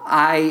time,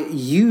 I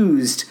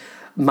used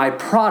my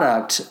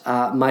product,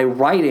 my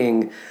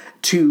writing,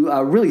 to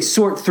really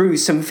sort through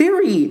some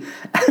very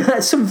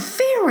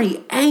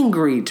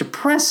angry,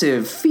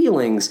 depressive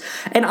feelings.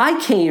 And I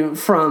came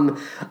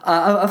from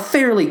a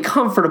fairly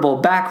comfortable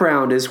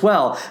background as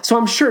well. So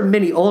I'm sure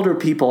many older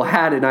people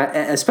had, and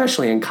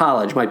especially in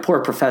college, my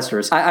poor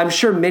professors, I'm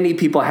sure many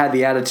people had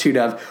the attitude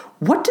of,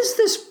 what do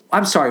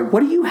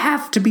you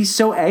have to be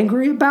so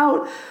angry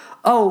about?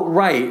 Oh,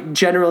 right.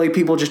 Generally,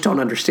 people just don't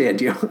understand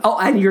you. Oh,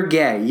 and you're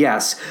gay.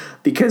 Yes,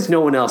 because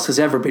no one else has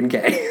ever been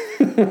gay.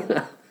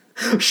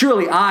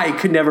 Surely I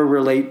could never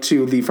relate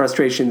to the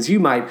frustrations you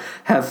might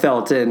have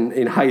felt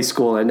in high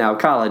school and now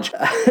college.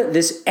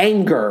 This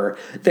anger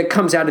that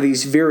comes out of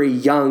these very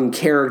young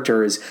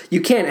characters, you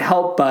can't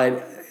help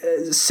but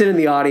sit in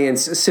the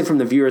audience, sit from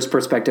the viewer's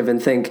perspective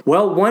and think,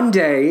 well, one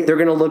day they're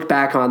going to look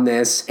back on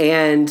this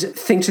and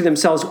think to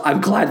themselves,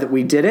 I'm glad that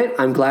we did it.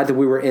 I'm glad that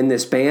we were in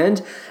this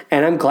band.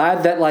 And I'm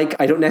glad that, like,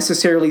 I don't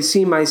necessarily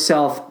see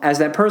myself as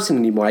that person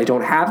anymore. I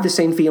don't have the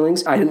same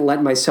feelings. I didn't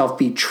let myself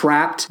be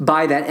trapped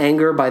by that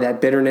anger, by that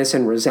bitterness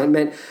and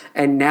resentment.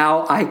 And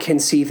now I can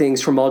see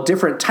things from all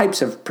different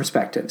types of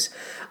perspectives.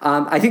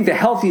 I think the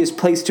healthiest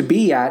place to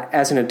be at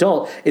as an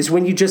adult is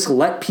when you just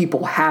let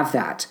people have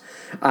that.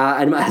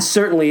 And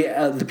certainly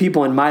the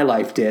people in my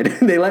life did.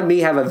 They let me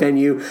have a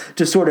venue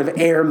to sort of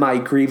air my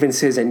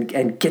grievances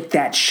and get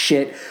that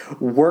shit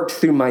worked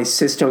through my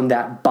system,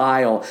 that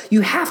bile.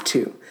 You have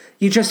to.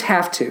 You just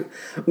have to.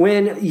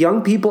 When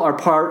young people are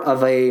part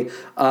of a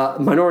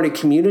minority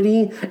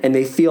community and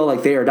they feel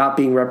like they are not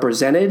being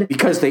represented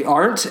because they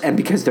aren't and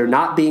because they're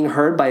not being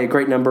heard by a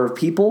great number of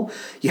people,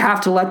 you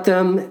have to let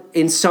them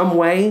in some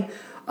way,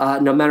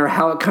 no matter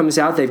how it comes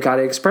out, they've got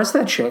to express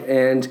that shit.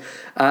 And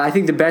I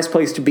think the best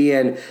place to be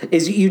in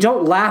is you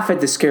don't laugh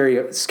at the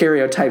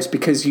stereotypes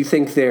because you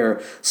think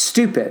they're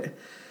stupid.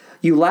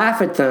 You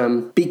laugh at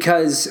them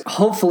because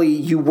hopefully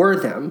you were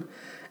them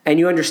and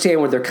you understand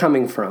where they're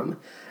coming from.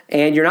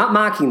 And you're not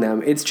mocking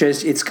them. It's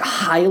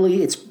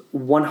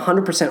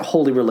 100%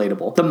 wholly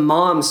relatable. The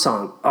Mom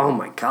Song. Oh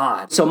my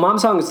God. So Mom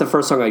Song is the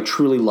first song I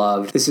truly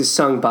loved. This is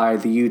sung by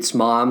the Utes'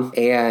 mom.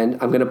 And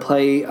I'm going to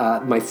play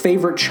my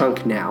favorite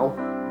chunk now.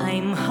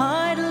 I'm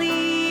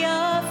hardly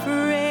afraid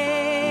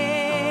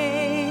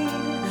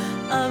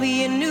of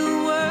your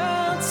new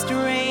world's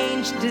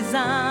strange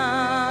design.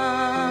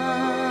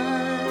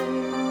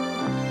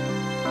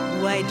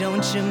 Why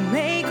don't you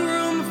make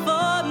room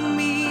for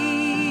me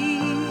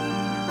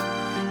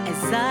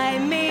as I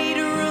made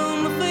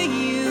room for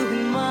you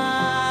and mine?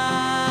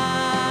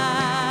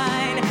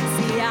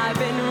 See, I've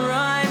been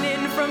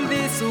running from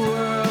this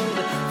world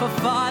for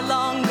far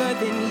longer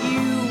than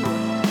you,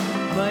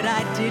 but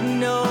I didn't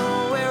know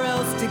where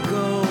else to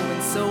go,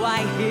 and so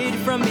I hid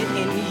from it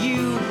in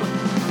you.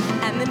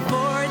 And then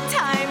for a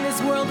time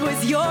this world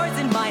was yours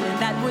and mine, and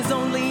that was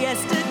only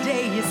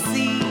yesterday, you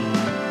see.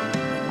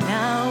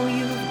 Now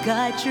you've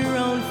got your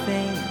own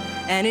thing,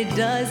 and it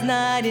does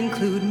not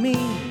include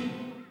me.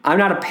 I'm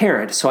not a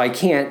parent, so I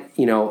can't,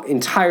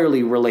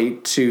 entirely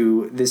relate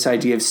to this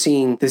idea of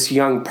seeing this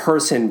young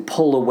person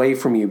pull away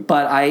from you.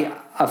 But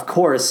of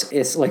course,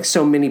 it's like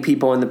so many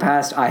people in the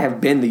past, I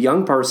have been the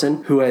young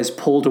person who has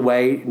pulled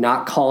away,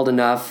 not called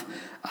enough,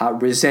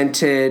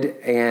 resented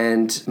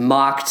and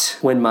mocked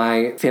when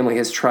my family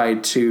has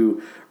tried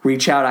to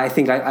reach out. I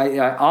think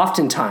I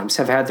oftentimes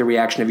have had the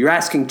reaction of, you're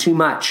asking too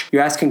much.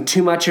 You're asking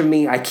too much of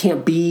me. I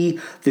can't be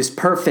this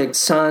perfect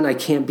son. I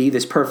can't be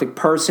this perfect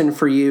person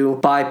for you.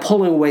 By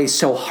pulling away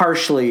so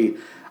harshly,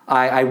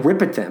 I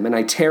rip at them and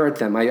I tear at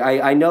them.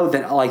 I know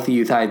that, like the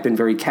youth, I have been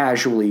very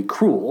casually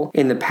cruel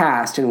in the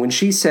past. And when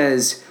she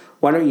says,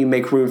 why don't you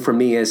make room for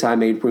me as I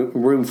made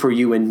room for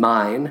you in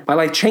mine? My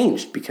life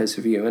changed because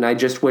of you, and I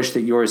just wish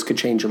that yours could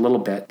change a little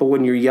bit. But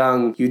when you're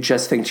young, you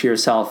just think to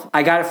yourself,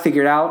 I got it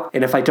figured out,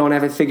 and if I don't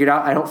have it figured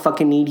out, I don't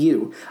fucking need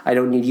you. I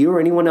don't need you or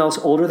anyone else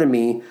older than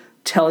me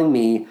telling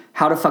me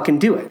how to fucking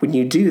do it. When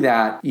you do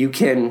that, you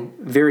can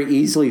very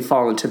easily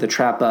fall into the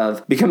trap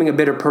of becoming a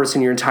bitter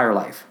person your entire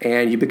life.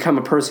 And you become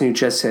a person who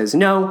just says,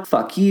 no,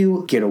 fuck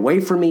you, get away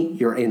from me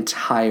your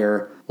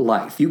entire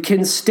life. You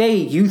can stay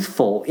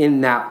youthful in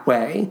that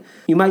way.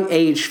 You might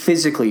age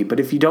physically, but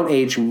if you don't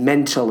age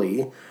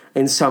mentally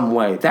in some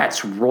way,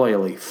 that's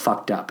royally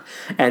fucked up.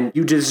 And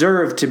you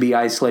deserve to be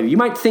isolated. You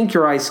might think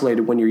you're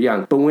isolated when you're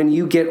young, but when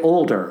you get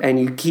older and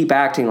you keep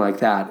acting like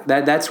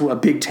that's a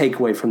big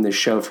takeaway from this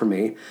show for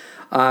me.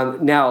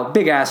 Now,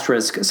 big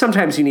asterisk,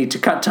 sometimes you need to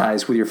cut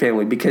ties with your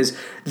family because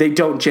they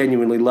don't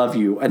genuinely love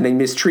you and they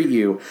mistreat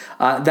you.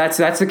 That's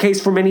the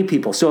case for many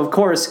people. So, of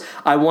course,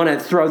 I want to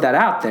throw that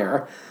out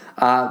there.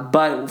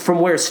 But from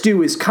where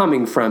Stu is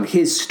coming from,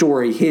 his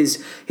story, his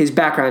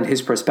background,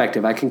 his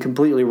perspective, I can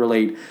completely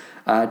relate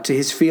to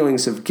his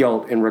feelings of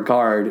guilt in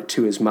regard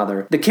to his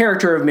mother. The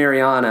character of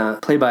Mariana,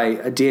 played by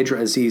Deidre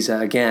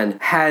Aziza again,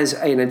 has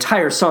an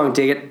entire song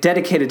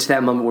dedicated to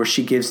that moment where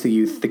she gives the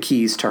youth the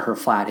keys to her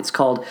flat. It's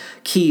called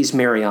Keys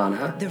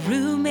Mariana. The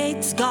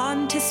roommate's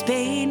gone to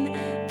Spain.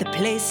 The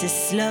place is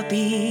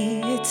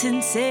sloppy, it's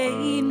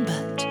insane,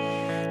 but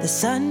the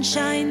sun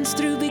shines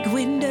through big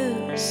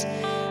windows.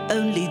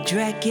 Only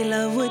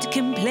Dracula would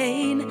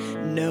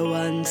complain. No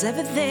one's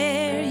ever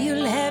there,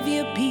 you'll have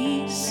your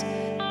peace.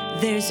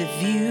 There's a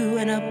view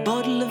and a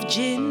bottle of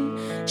gin.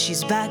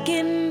 She's back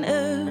in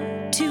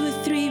 2 or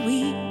 3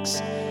 weeks.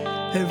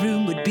 Her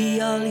room would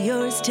be all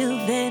yours till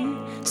then.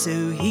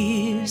 So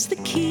here's the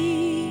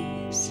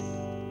keys,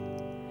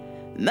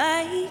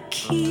 my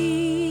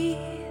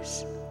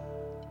keys.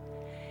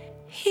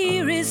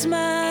 Here is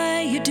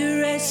my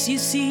address, you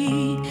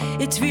see.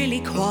 It's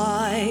really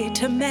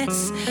quite a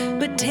mess,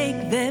 but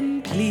take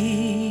them,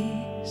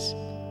 please.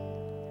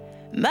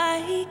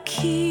 My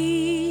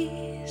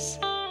keys.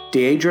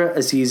 Deidre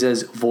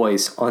Aziza's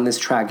voice on this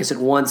track is at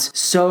once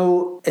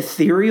so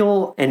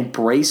ethereal and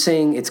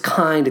bracing. It's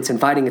kind, it's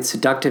inviting, it's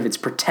seductive, it's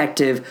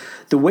protective.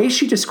 The way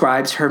she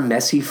describes her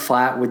messy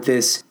flat with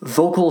this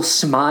vocal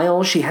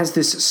smile, she has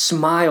this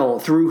smile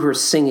through her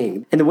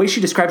singing. And the way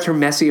she describes her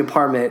messy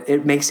apartment,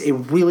 it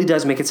really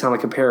does make it sound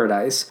like a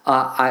paradise.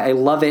 I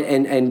love it.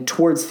 And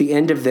towards the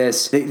end of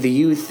this, the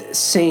youth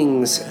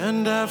sings.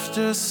 And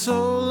after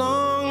so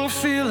long,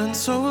 feeling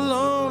so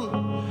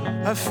alone,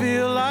 I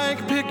feel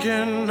like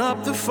picking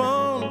up the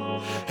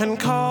phone and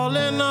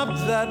calling up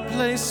that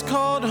place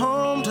called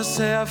home to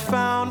say I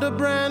found a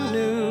brand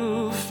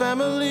new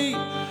family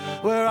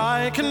where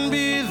I can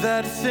be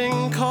that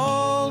thing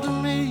called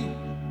me.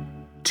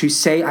 To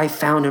say I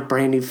found a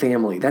brand new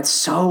family. That's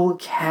so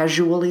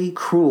casually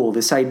cruel.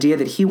 This idea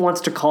that he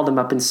wants to call them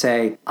up and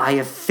say, I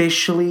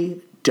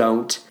officially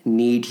don't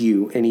need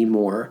you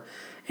anymore.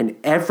 And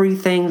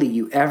everything that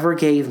you ever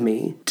gave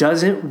me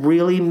doesn't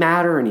really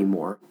matter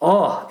anymore.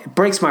 Oh, it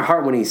breaks my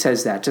heart when he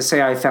says that, to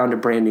say I found a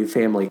brand new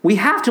family. We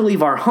have to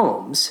leave our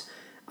homes.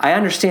 I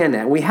understand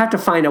that. We have to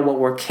find out what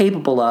we're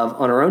capable of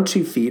on our own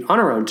 2 feet, on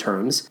our own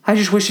terms. I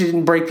just wish it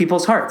didn't break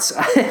people's hearts.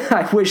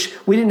 I wish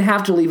we didn't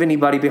have to leave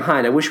anybody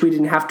behind. I wish we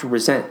didn't have to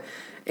resent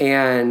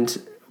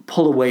and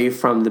pull away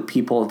from the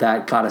people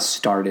that got us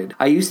started.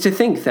 I used to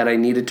think that I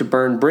needed to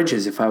burn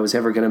bridges if I was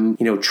ever going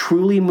to,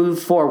 truly move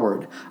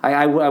forward.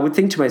 I would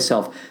think to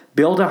myself,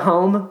 build a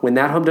home. When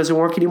that home doesn't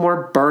work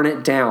anymore, burn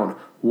it down.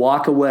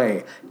 Walk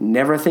away.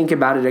 Never think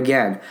about it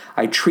again.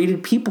 I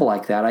treated people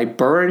like that. I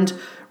burned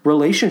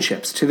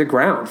relationships to the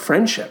ground,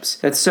 friendships.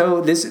 And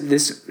so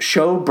this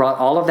show brought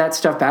all of that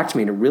stuff back to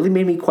me, and it really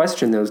made me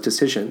question those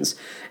decisions.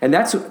 And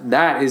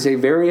that is a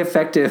very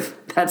effective,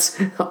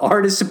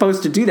 art is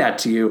supposed to do that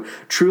to you.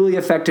 Truly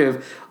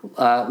effective,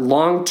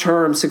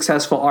 long-term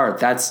successful art.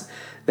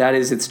 That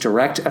is its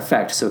direct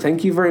effect. So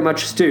thank you very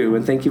much, Stu,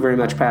 and thank you very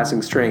much,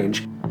 Passing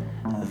Strange.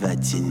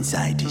 What's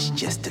inside is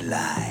just a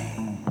lie.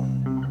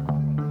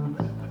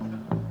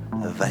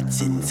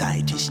 What's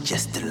inside is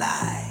just a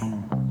lie.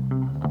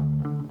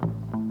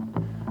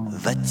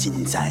 What's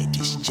inside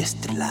is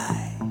just a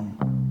lie.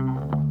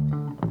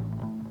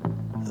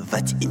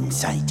 What's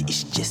inside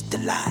is just a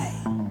lie.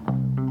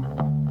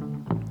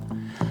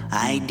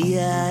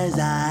 Ideas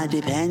are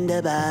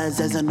dependable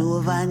as a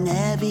new one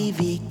every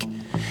week.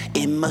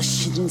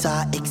 Emotions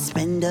are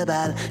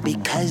expendable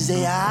because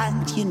they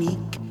aren't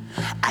unique.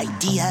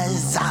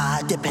 Ideas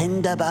are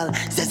dependable,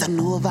 there's a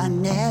new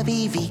one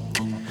every week.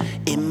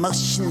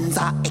 Emotions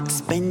are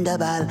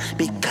expendable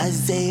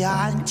because they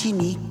aren't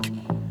unique.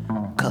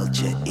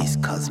 Culture is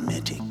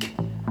cosmetic.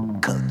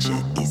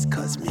 Culture is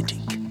cosmetic.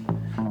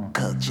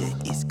 Culture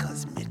is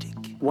cosmetic.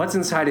 What's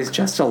inside is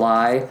just a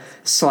lie,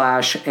 /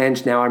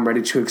 and now I'm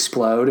ready to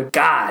explode.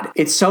 God,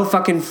 it's so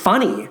fucking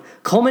funny.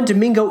 Colman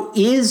Domingo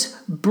is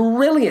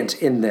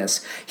brilliant in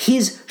this.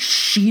 His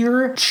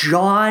sheer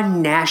jaw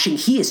gnashing,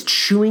 he is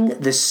chewing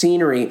the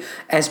scenery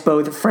as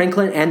both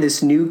Franklin and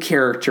this new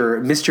character,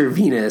 Mr.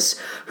 Venus,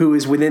 who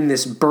is within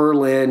this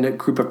Berlin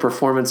group of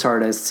performance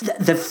artists.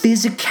 The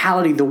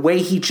physicality, the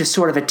way he just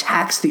sort of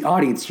attacks the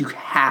audience, you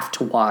have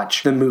to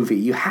watch the movie.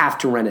 You have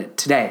to rent it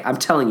today. I'm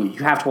telling you,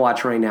 you have to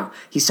watch it right now.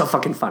 He's so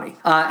fucking funny.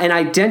 And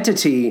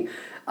Identity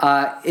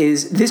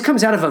this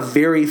comes out of a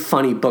very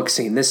funny book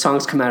scene. The song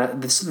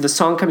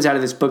comes out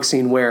of this book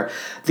scene where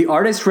the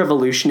artist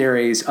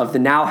revolutionaries of the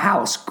Now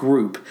House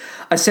group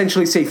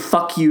essentially say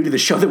fuck you to the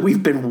show that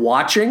we've been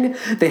watching.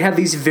 They have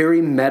these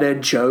very meta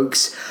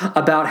jokes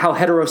about how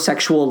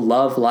heterosexual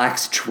love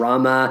lacks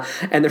drama,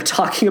 and they're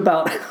talking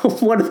about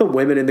one of the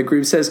women in the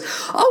group says,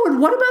 oh, and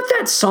what about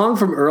that song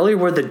from earlier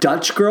where the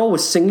Dutch girl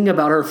was singing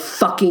about her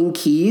fucking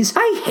keys?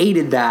 I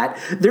hated that.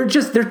 They're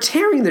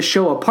tearing the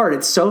show apart.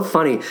 It's so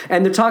funny.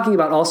 And they're talking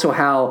about also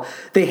how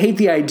they hate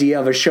the idea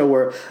of a show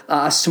where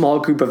a small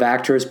group of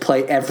actors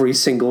play every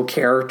single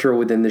character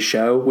within the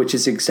show, which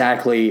is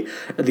exactly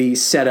the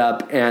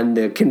setup and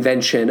the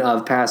convention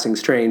of Passing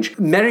Strange.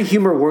 Meta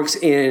humor works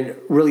in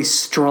really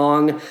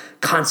strong,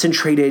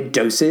 concentrated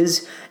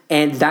doses,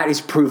 and that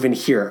is proven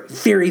here.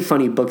 Very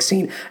funny book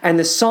scene. And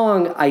the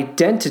song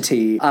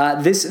Identity,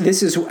 this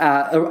is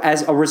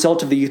as a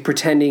result of the youth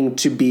pretending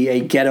to be a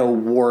ghetto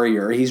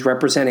warrior. He's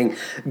representing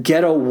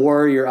ghetto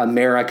warrior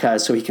America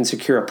so he can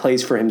secure a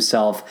place for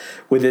himself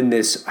within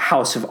this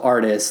house of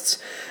artists.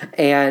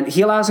 And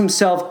he allows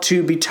himself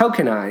to be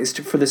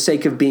tokenized for the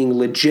sake of being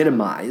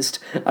legitimized.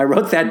 I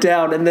wrote that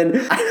down, and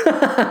then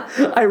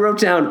I wrote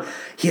down,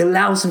 he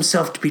allows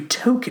himself to be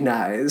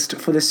tokenized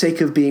for the sake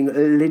of being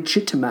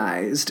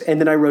legitimized. And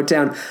then I wrote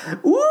down,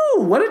 ooh,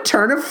 what a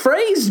turn of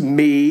phrase,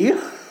 me.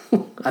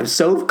 I'm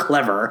so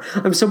clever.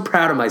 I'm so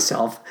proud of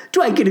myself.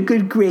 Do I get a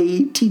good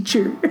grade,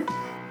 teacher?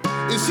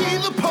 Is he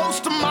the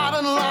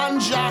postmodern lawn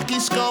jockey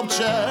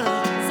sculpture?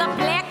 Some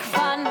black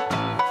fun.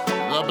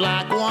 The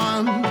black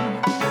one?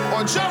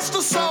 Or just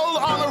a soul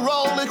on a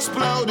roll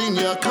exploding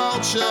your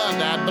culture?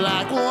 That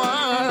black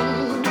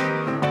one?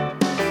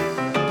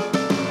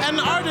 An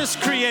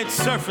artist creates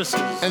surfaces.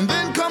 And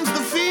then comes the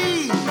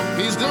fee.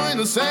 He's doing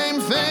the same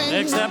thing.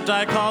 Except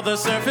I call the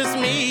surface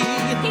me.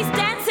 He's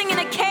dancing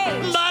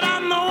but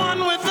I'm the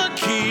one with the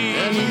key.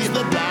 And he's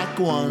the black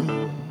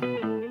one.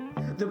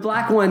 The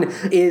Black One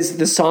is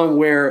the song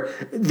where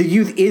the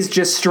youth is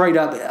just straight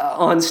up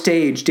on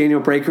stage. Daniel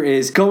Breaker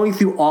is going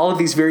through all of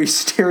these very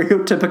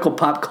stereotypical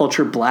pop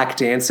culture black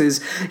dances.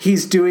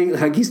 He's doing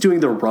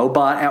the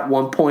robot at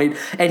one point,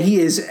 and he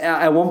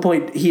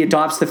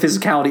adopts the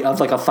physicality of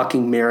like a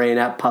fucking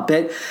marionette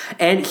puppet,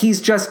 and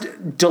he's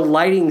just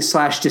delighting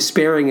 /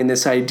 despairing in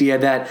this idea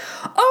that,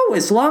 oh,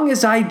 as long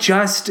as I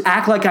just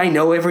act like I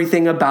know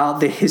everything about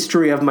the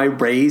history of my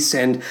race,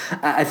 and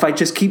if I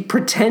just keep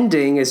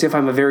pretending as if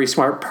I'm a very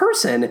smart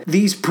person,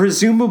 these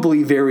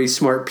presumably very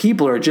smart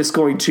people are just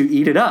going to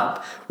eat it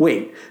up.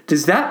 Wait,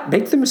 does that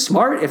make them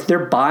smart if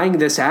they're buying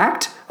this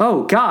act?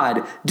 Oh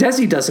God,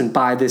 Desi doesn't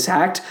buy this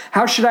act.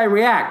 How should I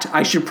react?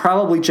 I should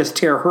probably just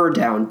tear her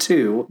down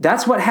too.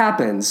 That's what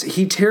happens.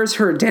 He tears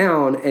her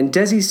down, and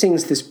Desi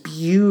sings this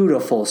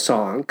beautiful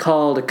song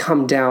called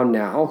Come Down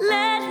Now.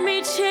 Let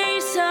me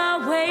chase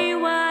away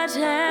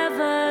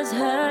whatever's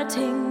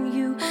hurting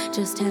you.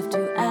 Just have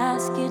to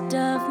ask it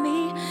of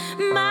me.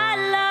 My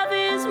love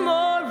is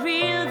more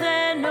real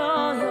than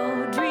all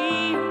your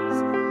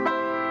dreams.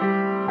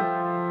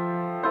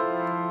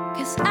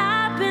 'Cause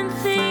I've been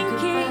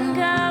thinking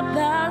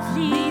about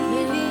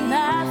leaving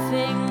my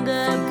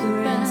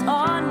fingerprints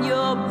on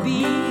your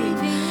beat.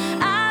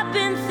 I've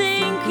been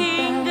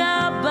thinking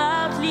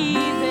about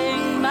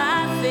leaving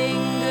my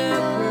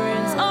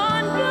fingerprints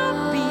on your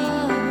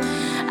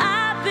beat.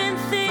 I've been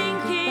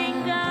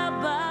thinking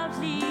about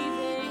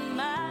leaving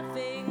my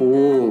fingerprints.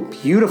 Ooh,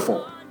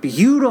 beautiful.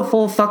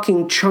 Beautiful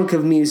fucking chunk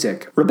of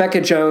music.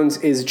 Rebecca Jones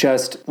is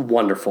just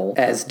wonderful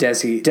as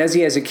Desi.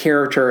 Desi as a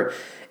character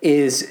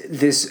is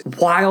this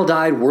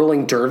wild-eyed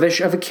whirling dervish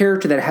of a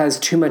character that has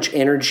too much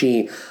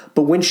energy,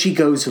 but when she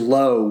goes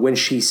low, when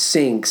she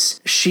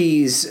sinks,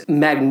 she's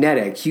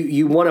magnetic.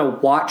 You want to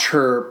watch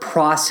her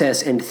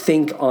process and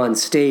think on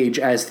stage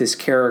as this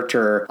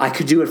character. I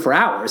could do it for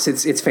hours.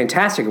 It's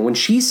fantastic. And when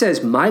she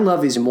says, "My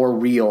love is more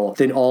real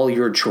than all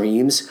your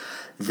dreams,"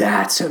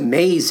 that's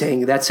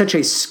amazing. That's such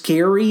a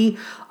scary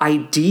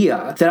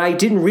idea that I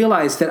didn't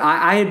realize that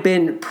I had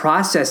been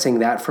processing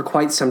that for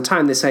quite some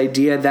time. This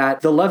idea that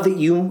the love that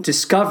you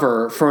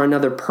discover for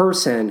another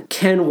person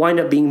can wind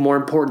up being more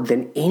important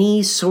than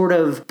any sort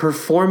of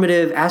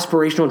performative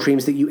aspirational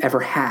dreams that you ever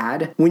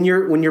had. When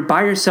you're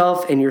by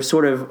yourself and you're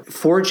sort of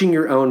forging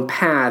your own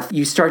path,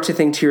 you start to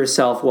think to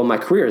yourself, well, my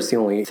career is the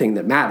only thing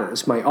that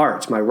matters. My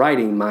art, my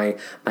writing, my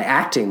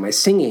acting, my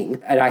singing.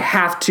 And I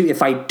have to,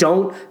 if I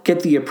don't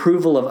get the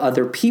approval of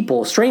other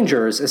people,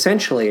 strangers,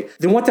 essentially,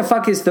 then what the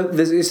fuck is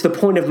the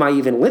point of my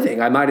even living?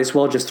 I might as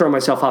well just throw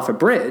myself off a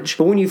bridge.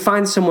 But when you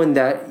find someone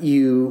that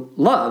you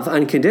love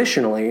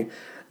unconditionally,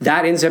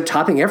 that ends up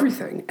topping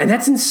everything. And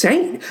that's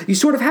insane. You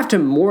sort of have to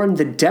mourn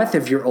the death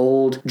of your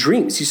old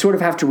dreams. You sort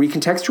of have to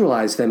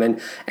recontextualize them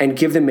and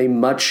give them a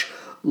much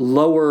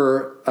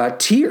lower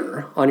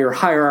tier on your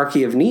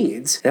hierarchy of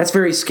needs. That's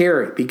very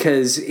scary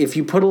because if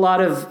you put a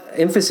lot of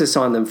emphasis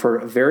on them for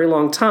a very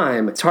long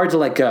time, it's hard to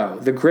let go.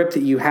 The grip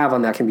that you have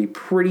on that can be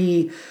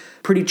pretty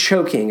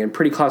choking and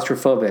pretty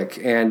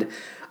claustrophobic. And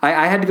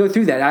I had to go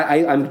through that.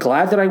 I'm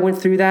glad that I went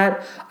through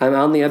that. I'm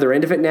on the other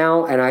end of it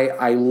now, and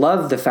I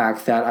love the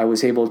fact that I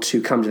was able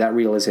to come to that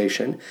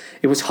realization.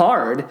 It was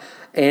hard,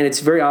 and it's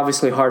very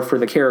obviously hard for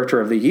the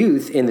character of the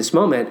youth in this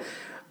moment,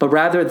 but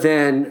rather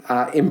than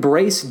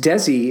embrace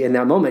Desi in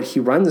that moment, he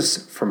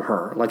runs from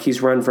her like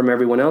he's run from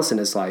everyone else in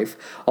his life,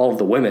 all of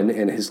the women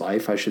in his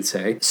life, I should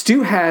say.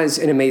 Stu has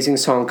an amazing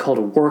song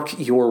called Work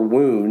Your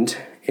Wound,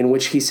 in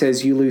which he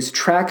says you lose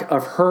track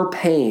of her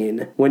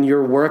pain when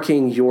you're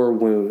working your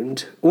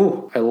wound.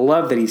 Ooh, I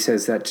love that he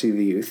says that to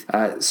the youth.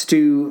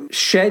 Stu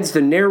sheds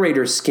the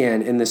narrator's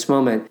skin in this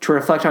moment to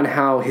reflect on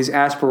how his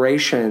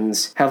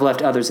aspirations have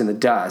left others in the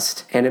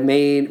dust. And it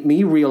made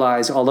me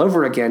realize all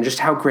over again just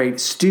how great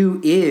Stu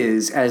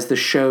is as the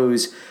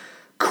show's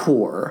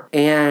core.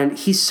 And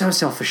he's so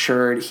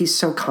self-assured. He's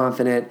so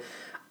confident.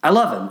 I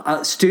love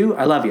him. Stu,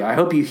 I love you. I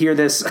hope you hear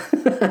this.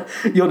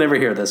 You'll never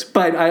hear this,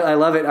 but I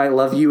love it. I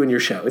love you and your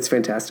show. It's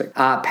fantastic.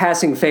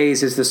 Passing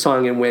Phase is the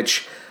song in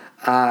which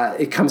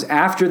it comes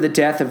after the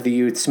death of the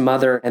youth's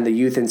mother, and the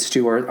youth and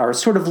Stu are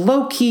sort of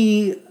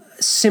low-key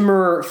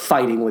simmer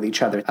fighting with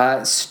each other.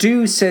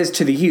 Stu says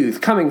to the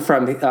youth, coming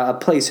from a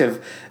place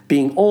of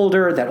being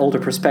older, that older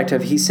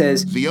perspective, he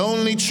says, The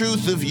only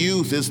truth of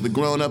youth is the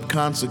grown-up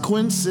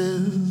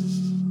consequences.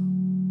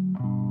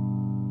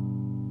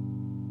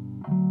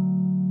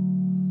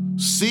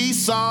 See,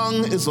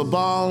 song is a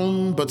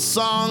balm, but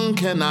song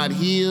cannot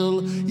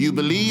heal. You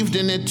believed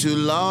in it too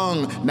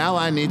long, now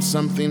I need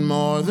something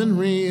more than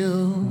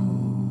real.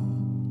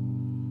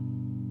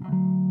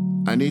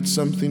 I need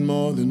something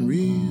more than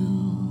real.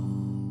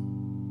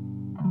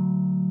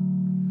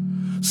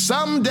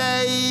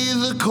 Someday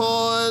the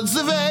chords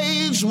of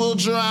age will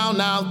drown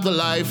out the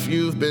life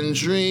you've been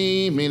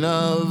dreaming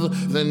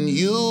of. Then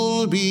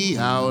you'll be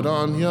out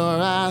on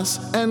your ass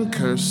and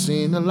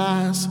cursing,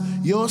 alas.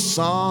 Your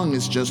song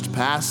is just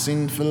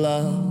passing for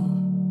love.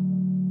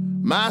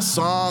 My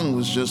song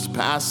was just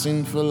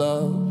passing for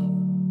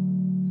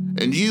love.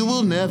 and you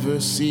will never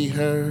see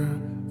her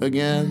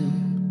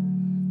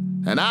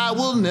again, and I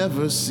will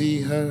never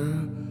see her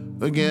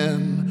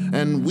again,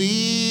 and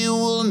we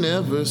will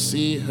never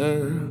see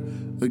her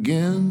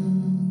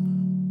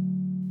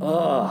again.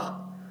 Ugh.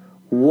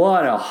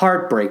 What a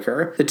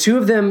heartbreaker. The two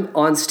of them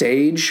on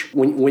stage,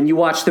 when you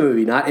watch the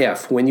movie, not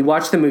if, when you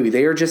watch the movie,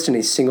 they are just in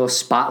a single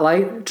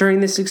spotlight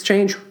during this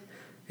exchange.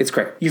 It's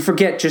great. You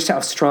forget just how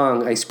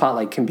strong a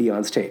spotlight can be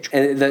on stage.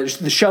 And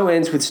the show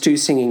ends with Stu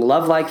singing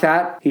Love Like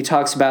That. He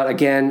talks about,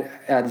 again,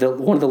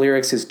 one of the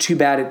lyrics is, too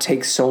bad it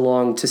takes so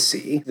long to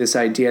see. This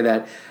idea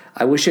that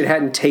I wish it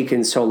hadn't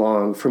taken so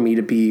long for me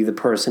to be the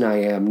person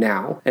I am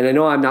now. And I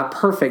know I'm not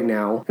perfect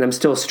now, and I'm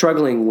still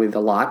struggling with a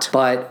lot,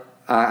 but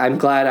I'm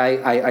glad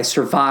I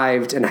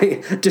survived,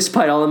 and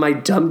despite all of my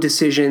dumb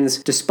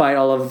decisions, despite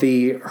all of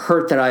the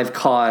hurt that I've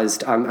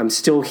caused, I'm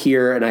still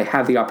here, and I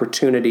have the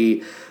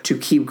opportunity to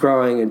keep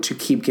growing and to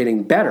keep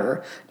getting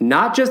better,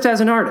 not just as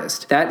an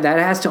artist. That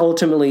has to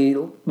ultimately,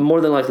 more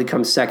than likely,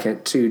 come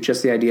second to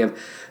just the idea of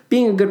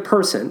being a good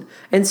person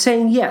and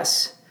saying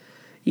yes.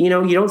 You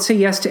know, you don't say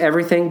yes to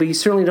everything, but you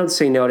certainly don't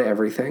say no to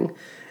everything.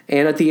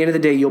 And at the end of the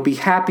day, you'll be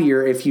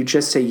happier if you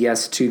just say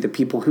yes to the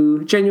people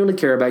who genuinely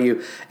care about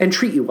you and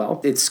treat you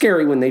well. It's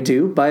scary when they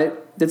do,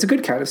 but it's a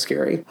good kind of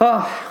scary.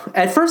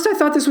 At first, I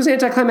thought this was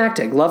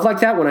anticlimactic. Love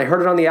Like That, when I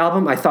heard it on the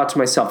album, I thought to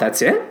myself,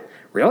 that's it?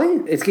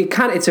 Really?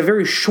 It's a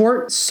very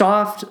short,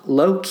 soft,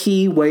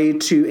 low-key way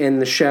to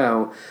end the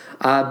show.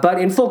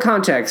 But in full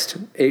context,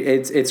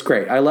 it's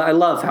great. I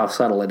love how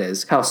subtle it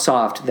is, how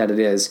soft that it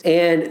is.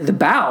 And the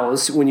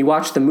bows, when you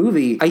watch the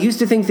movie, I used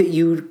to think that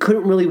you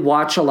couldn't really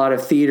watch a lot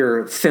of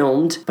theater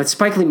filmed, but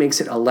Spike Lee makes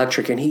it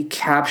electric, and he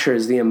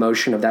captures the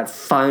emotion of that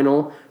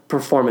final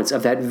performance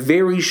of that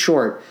very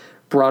short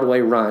Broadway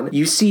run.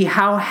 You see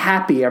how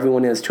happy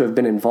everyone is to have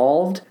been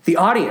involved. The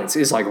audience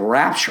is like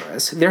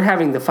rapturous. They're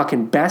having the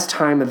fucking best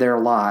time of their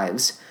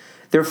lives.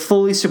 They're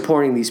fully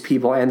supporting these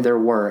people and their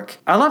work.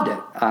 I loved it.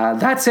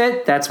 That's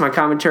it. That's my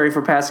commentary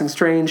for Passing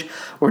Strange.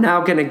 We're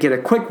now going to get a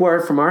quick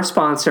word from our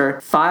sponsor,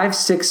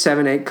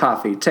 5678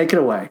 Coffee. Take it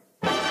away.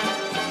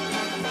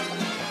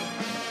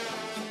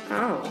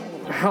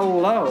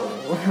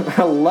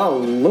 Hello,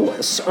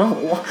 Lewis.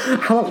 Oh,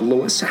 hello,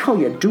 Lewis. How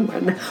you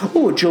doing?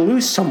 Oh, did you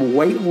lose some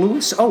weight,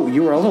 Lewis? Oh,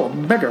 you were a little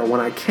bigger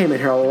when I came in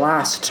here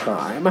last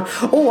time.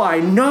 Oh, I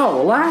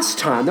know, last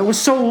time. That was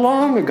so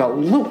long ago,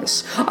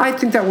 Lewis. I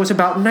think that was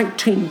about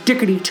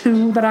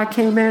 19-2 that I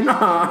came in.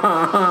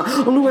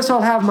 Lewis,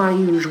 I'll have my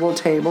usual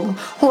table.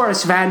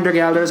 Horace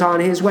Vandergelder's on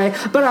his way,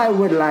 but I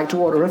would like to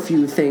order a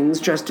few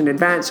things just in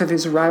advance of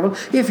his arrival,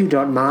 if you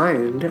don't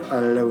mind,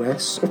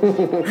 Lewis.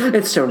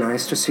 It's so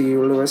nice to see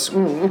you, Lewis.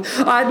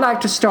 I'd like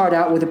to start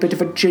out with a bit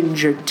of a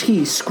ginger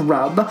tea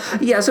scrub.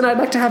 Yes, and I'd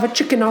like to have a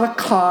chicken a la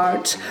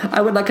carte.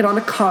 I would like it on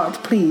a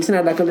carte, please, and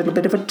I'd like a little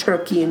bit of a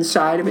turkey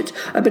inside of it.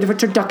 A bit of a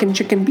turducken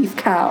chicken beef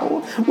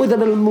cow with a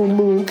little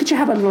moo-moo. Could you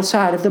have a little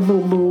side of the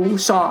moo-moo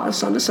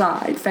sauce on the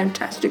side?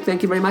 Fantastic,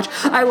 thank you very much.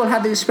 I will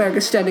have the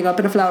asparagus standing up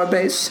in a flower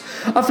base.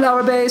 A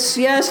flower base,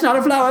 yes, not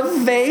a flower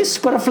vase,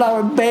 but a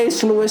flower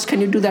base, Lewis.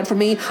 Can you do that for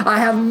me? I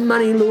have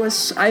money,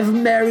 Lewis. I've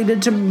married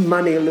into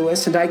money,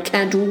 Lewis, and I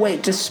can't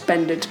wait to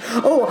spend it.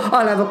 Oh,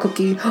 I'll have a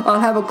cookie.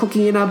 I'll have a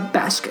cookie in a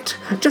basket.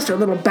 Just a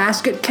little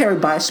basket carried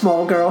by a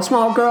small girl.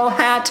 Small girl,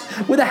 hat,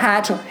 with a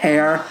hat,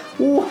 hair.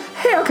 Ooh,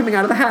 hair coming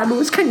out of the hat,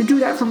 Lewis. Can you do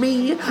that for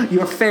me?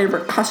 Your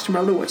favorite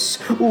customer, Lewis.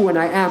 Ooh, and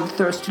I am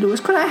thirsty, Lewis.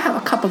 Could I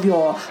have a cup of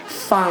your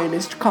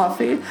finest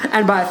coffee?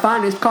 And by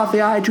finest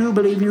coffee, I do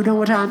believe you know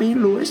what I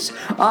mean, Lewis.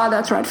 Ah,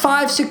 that's right.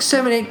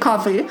 5678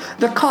 Coffee.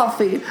 The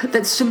coffee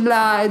that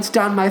slides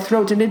down my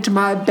throat and into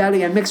my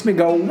belly and makes me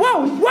go,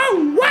 whoa,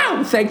 whoa,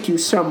 whoa. Thank you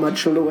so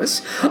much,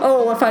 Lewis.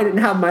 Oh, if I didn't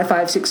have my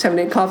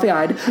 5678 Coffee,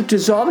 I'd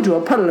dissolve into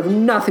a puddle of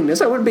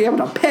nothingness. I wouldn't be able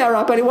to pair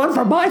up anyone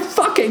for my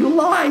fucking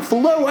life,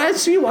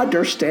 Lewis. You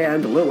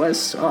understand,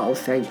 Lewis. Oh,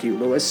 thank you,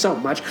 Lewis, so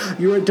much.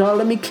 You're a doll.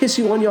 Let me kiss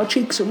you on your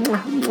cheeks.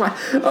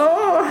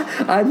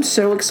 Oh, I'm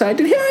so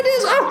excited. Here it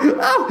is.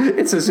 Oh,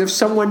 it's as if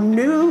someone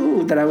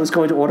knew that I was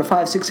going to order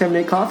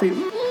 5678 Coffee.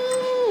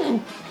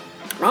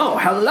 Oh,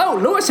 hello,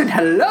 Lewis, and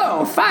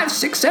hello,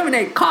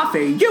 5678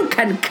 Coffee. You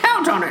can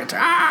count on it.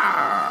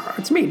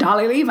 It's me,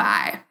 Dolly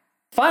Levi.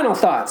 Final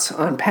thoughts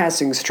on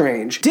Passing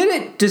Strange. Did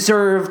it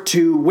deserve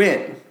to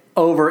win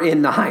over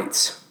In the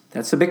Heights?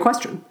 That's the big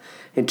question.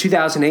 In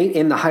 2008,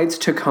 In the Heights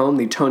took home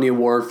the Tony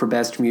Award for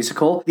Best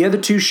Musical. The other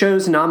two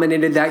shows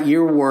nominated that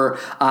year were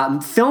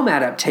film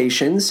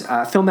adaptations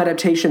of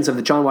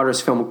the John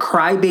Waters film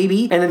Cry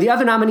Baby. And then the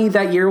other nominee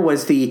that year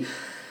was the...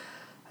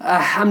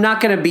 I'm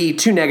not going to be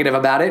too negative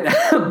about it,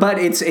 but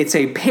it's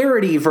a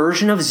parody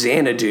version of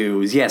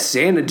Xanadu. Yes,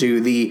 Xanadu,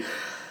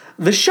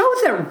 the show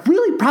that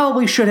really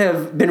probably should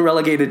have been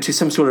relegated to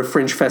some sort of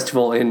fringe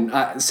festival in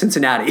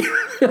Cincinnati.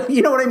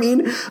 You know what I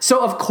mean?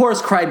 So, of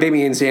course, Cry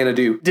Baby and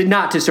Xanadu did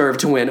not deserve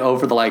to win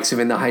over the likes of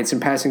In the Heights and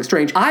Passing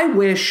Strange. I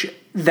wish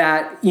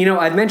that,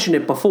 I've mentioned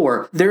it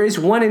before, there is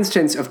one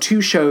instance of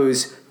two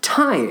shows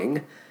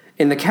tying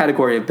in the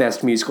category of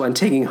Best Musical and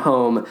taking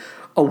home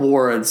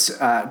Awards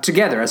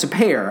together as a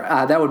pair.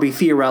 That would be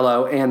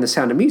Fiorello and The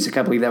Sound of Music.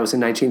 I believe that was in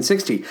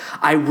 1960.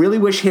 I really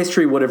wish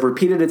history would have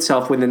repeated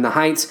itself within the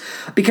Heights,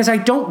 because I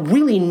don't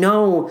really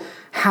know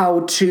how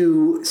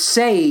to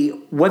say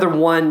whether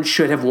one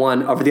should have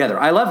won over the other.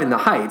 I love In the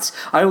Heights.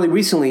 I only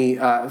recently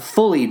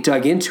fully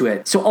dug into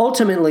it. So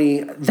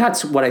ultimately,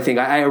 that's what I think.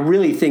 I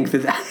really think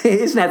that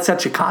isn't that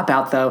such a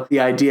cop-out, though? The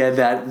idea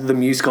that the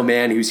musical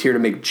man who's here to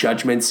make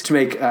judgments, to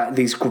make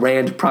these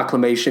grand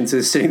proclamations,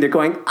 is sitting there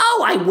going,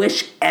 oh, I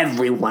wish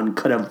everyone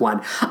could have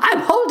won. I'm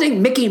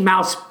holding Mickey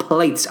Mouse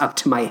plates up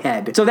to my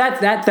head. So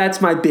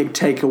that's my big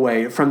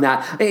takeaway from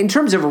that. In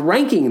terms of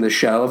ranking the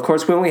show, of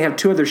course, we only have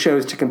two other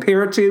shows to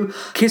compare it to.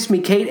 Kiss Me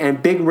Kate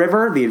and Big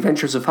River, The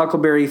Adventures of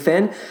Huckleberry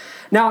Finn.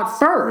 Now, at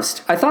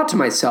first, I thought to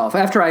myself,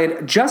 after I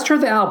had just heard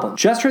the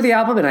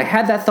album, and I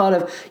had that thought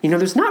of,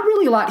 there's not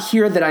really a lot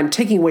here that I'm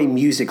taking away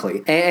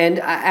musically. And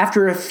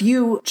after a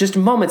few just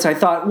moments, I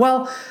thought,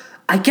 well,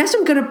 I guess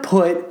I'm going to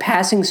put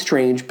Passing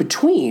Strange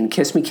between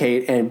Kiss Me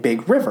Kate and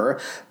Big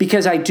River,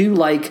 because I do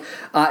like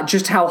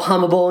just how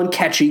hummable and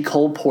catchy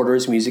Cole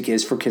Porter's music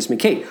is for Kiss Me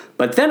Kate.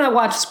 But then I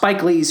watched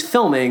Spike Lee's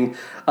filming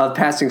of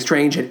Passing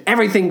Strange, and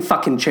everything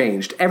fucking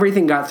changed.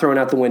 Everything got thrown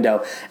out the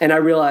window, and I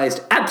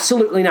realized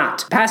absolutely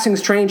not. Passing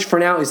Strange for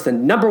now is the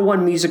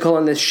 #1 musical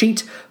on this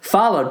sheet,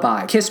 followed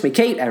by Kiss Me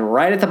Kate, and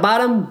right at the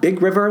bottom,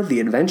 Big River,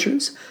 The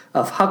Adventures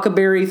of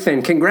Huckleberry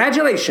Finn.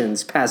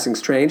 Congratulations, Passing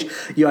Strange.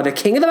 You are the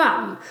king of the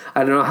mountain.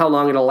 I don't know how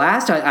long it'll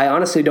last. I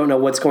honestly don't know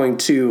what's going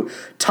to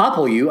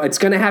topple you. It's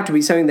going to have to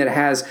be something that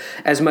has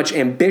as much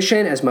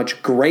ambition, as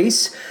much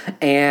grace,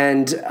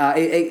 and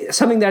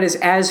something that is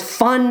as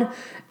fun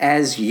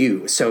as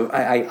you. So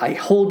I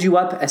hold you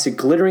up as a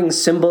glittering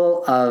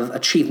symbol of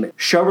achievement.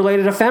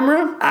 Show-related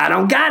ephemera? I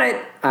don't got it.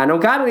 I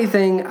don't got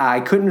anything. I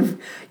couldn't,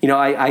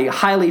 I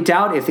highly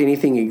doubt if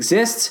anything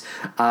exists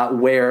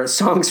where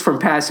songs from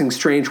Passing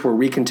Strange were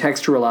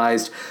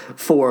recontextualized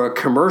for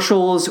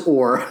commercials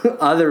or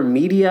other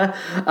media.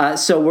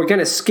 So we're going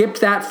to skip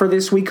that for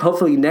this week.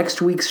 Hopefully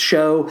next week's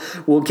show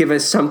will give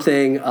us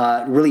something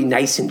really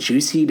nice and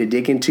juicy to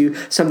dig into.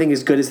 Something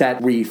as good as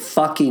that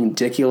fucking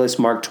ridiculous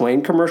Mark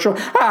Twain commercial.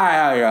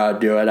 How you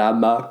doing?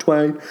 I'm Mark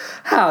Twain.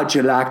 How'd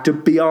you like to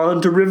be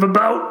on the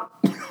riverboat?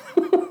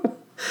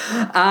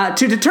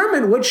 To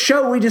determine which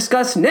show we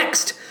discuss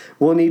next,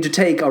 we'll need to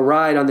take a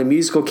ride on the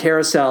musical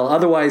carousel,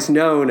 otherwise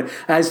known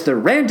as the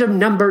random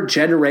number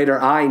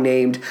generator I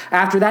named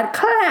after that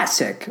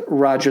classic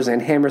Rodgers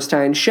and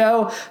Hammerstein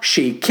show,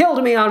 She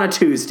Killed Me on a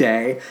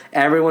Tuesday.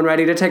 Everyone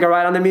ready to take a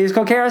ride on the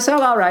musical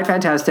carousel? All right,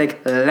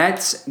 fantastic.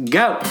 Let's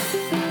go.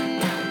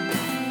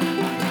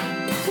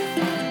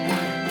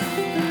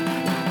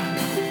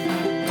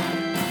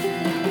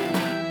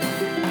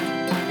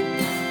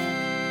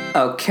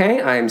 Okay,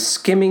 I'm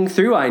skimming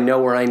through. I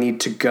know where I need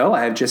to go.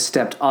 I have just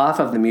stepped off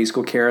of the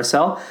musical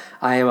carousel.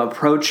 I am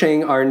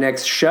approaching our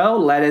next show.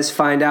 Let us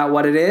find out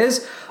what it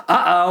is.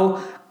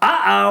 Uh-oh.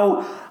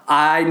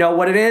 I know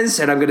what it is,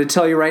 and I'm going to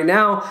tell you right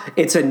now.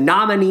 It's a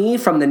nominee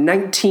from the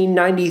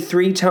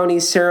 1993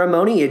 Tony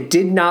ceremony. It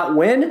did not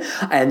win,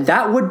 and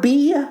that would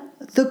be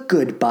The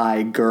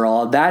Goodbye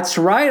Girl. That's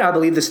right. I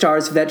believe the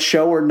stars of that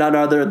show were none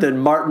other than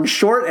Martin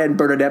Short and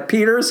Bernadette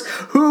Peters.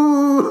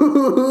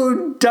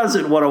 Who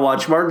doesn't want to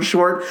watch Martin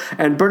Short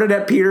and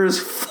Bernadette Peters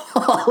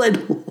fall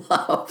in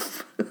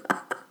love?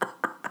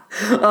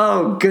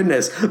 Oh,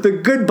 goodness. The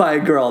Goodbye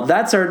Girl.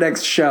 That's our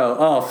next show.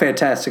 Oh,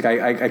 fantastic.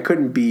 I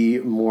couldn't be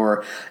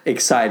more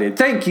excited.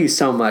 Thank you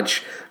so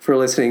much for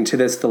listening to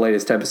this, the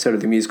latest episode of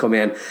The Musical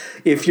Man.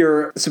 If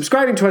you're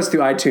subscribing to us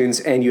through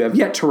iTunes and you have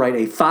yet to write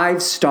a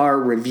 5-star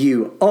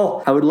review,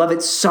 I would love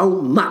it so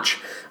much.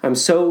 I'm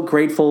so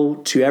grateful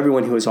to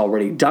everyone who has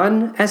already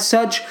done as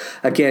such.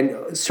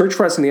 Again, search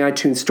for us in the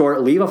iTunes store,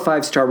 leave a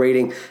 5-star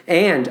rating,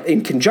 and in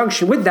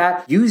conjunction with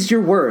that, use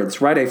your words.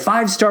 Write a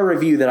 5-star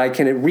review that I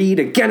can read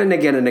again and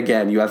again and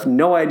again. You have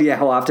no idea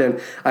how often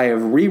I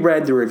have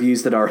reread the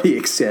reviews that already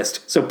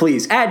exist. So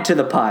please add to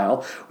the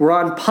pile. We're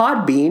on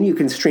Podbean. You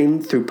can stream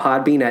through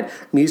Podbean at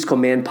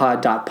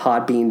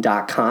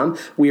musicalmanpod.podbean.com.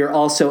 We are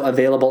also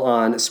available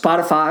on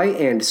Spotify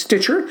and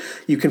Stitcher.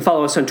 You can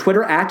follow us on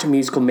Twitter at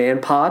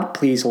musicalmanpod.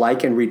 Please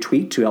like and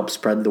retweet to help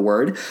spread the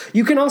word.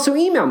 You can also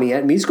email me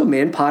at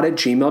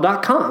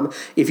musicalmanpod@gmail.com.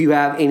 If you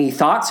have any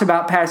thoughts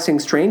about Passing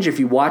Strange, if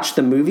you watched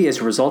the movie as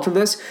a result of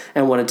this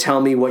and want to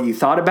tell me what you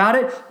thought about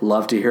it,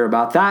 love to hear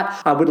about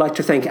that. I would like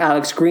to thank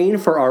Alex Green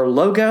for our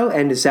logo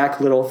and Zach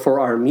Little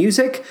for our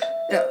music.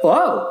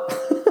 Whoa!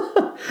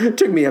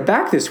 Took me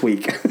aback this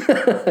week.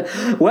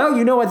 Well,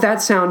 you know what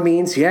that sound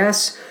means.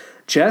 Yes,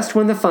 just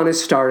when the fun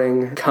is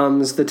starting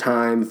comes the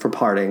time for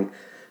parting.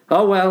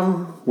 Oh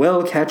well,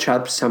 we'll catch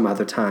up some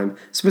other time,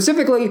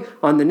 specifically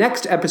on the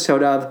next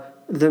episode of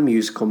The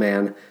Musical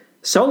Man.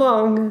 So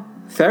long,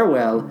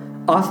 farewell,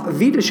 auf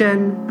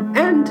Wiedersehen,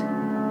 and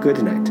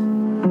good night.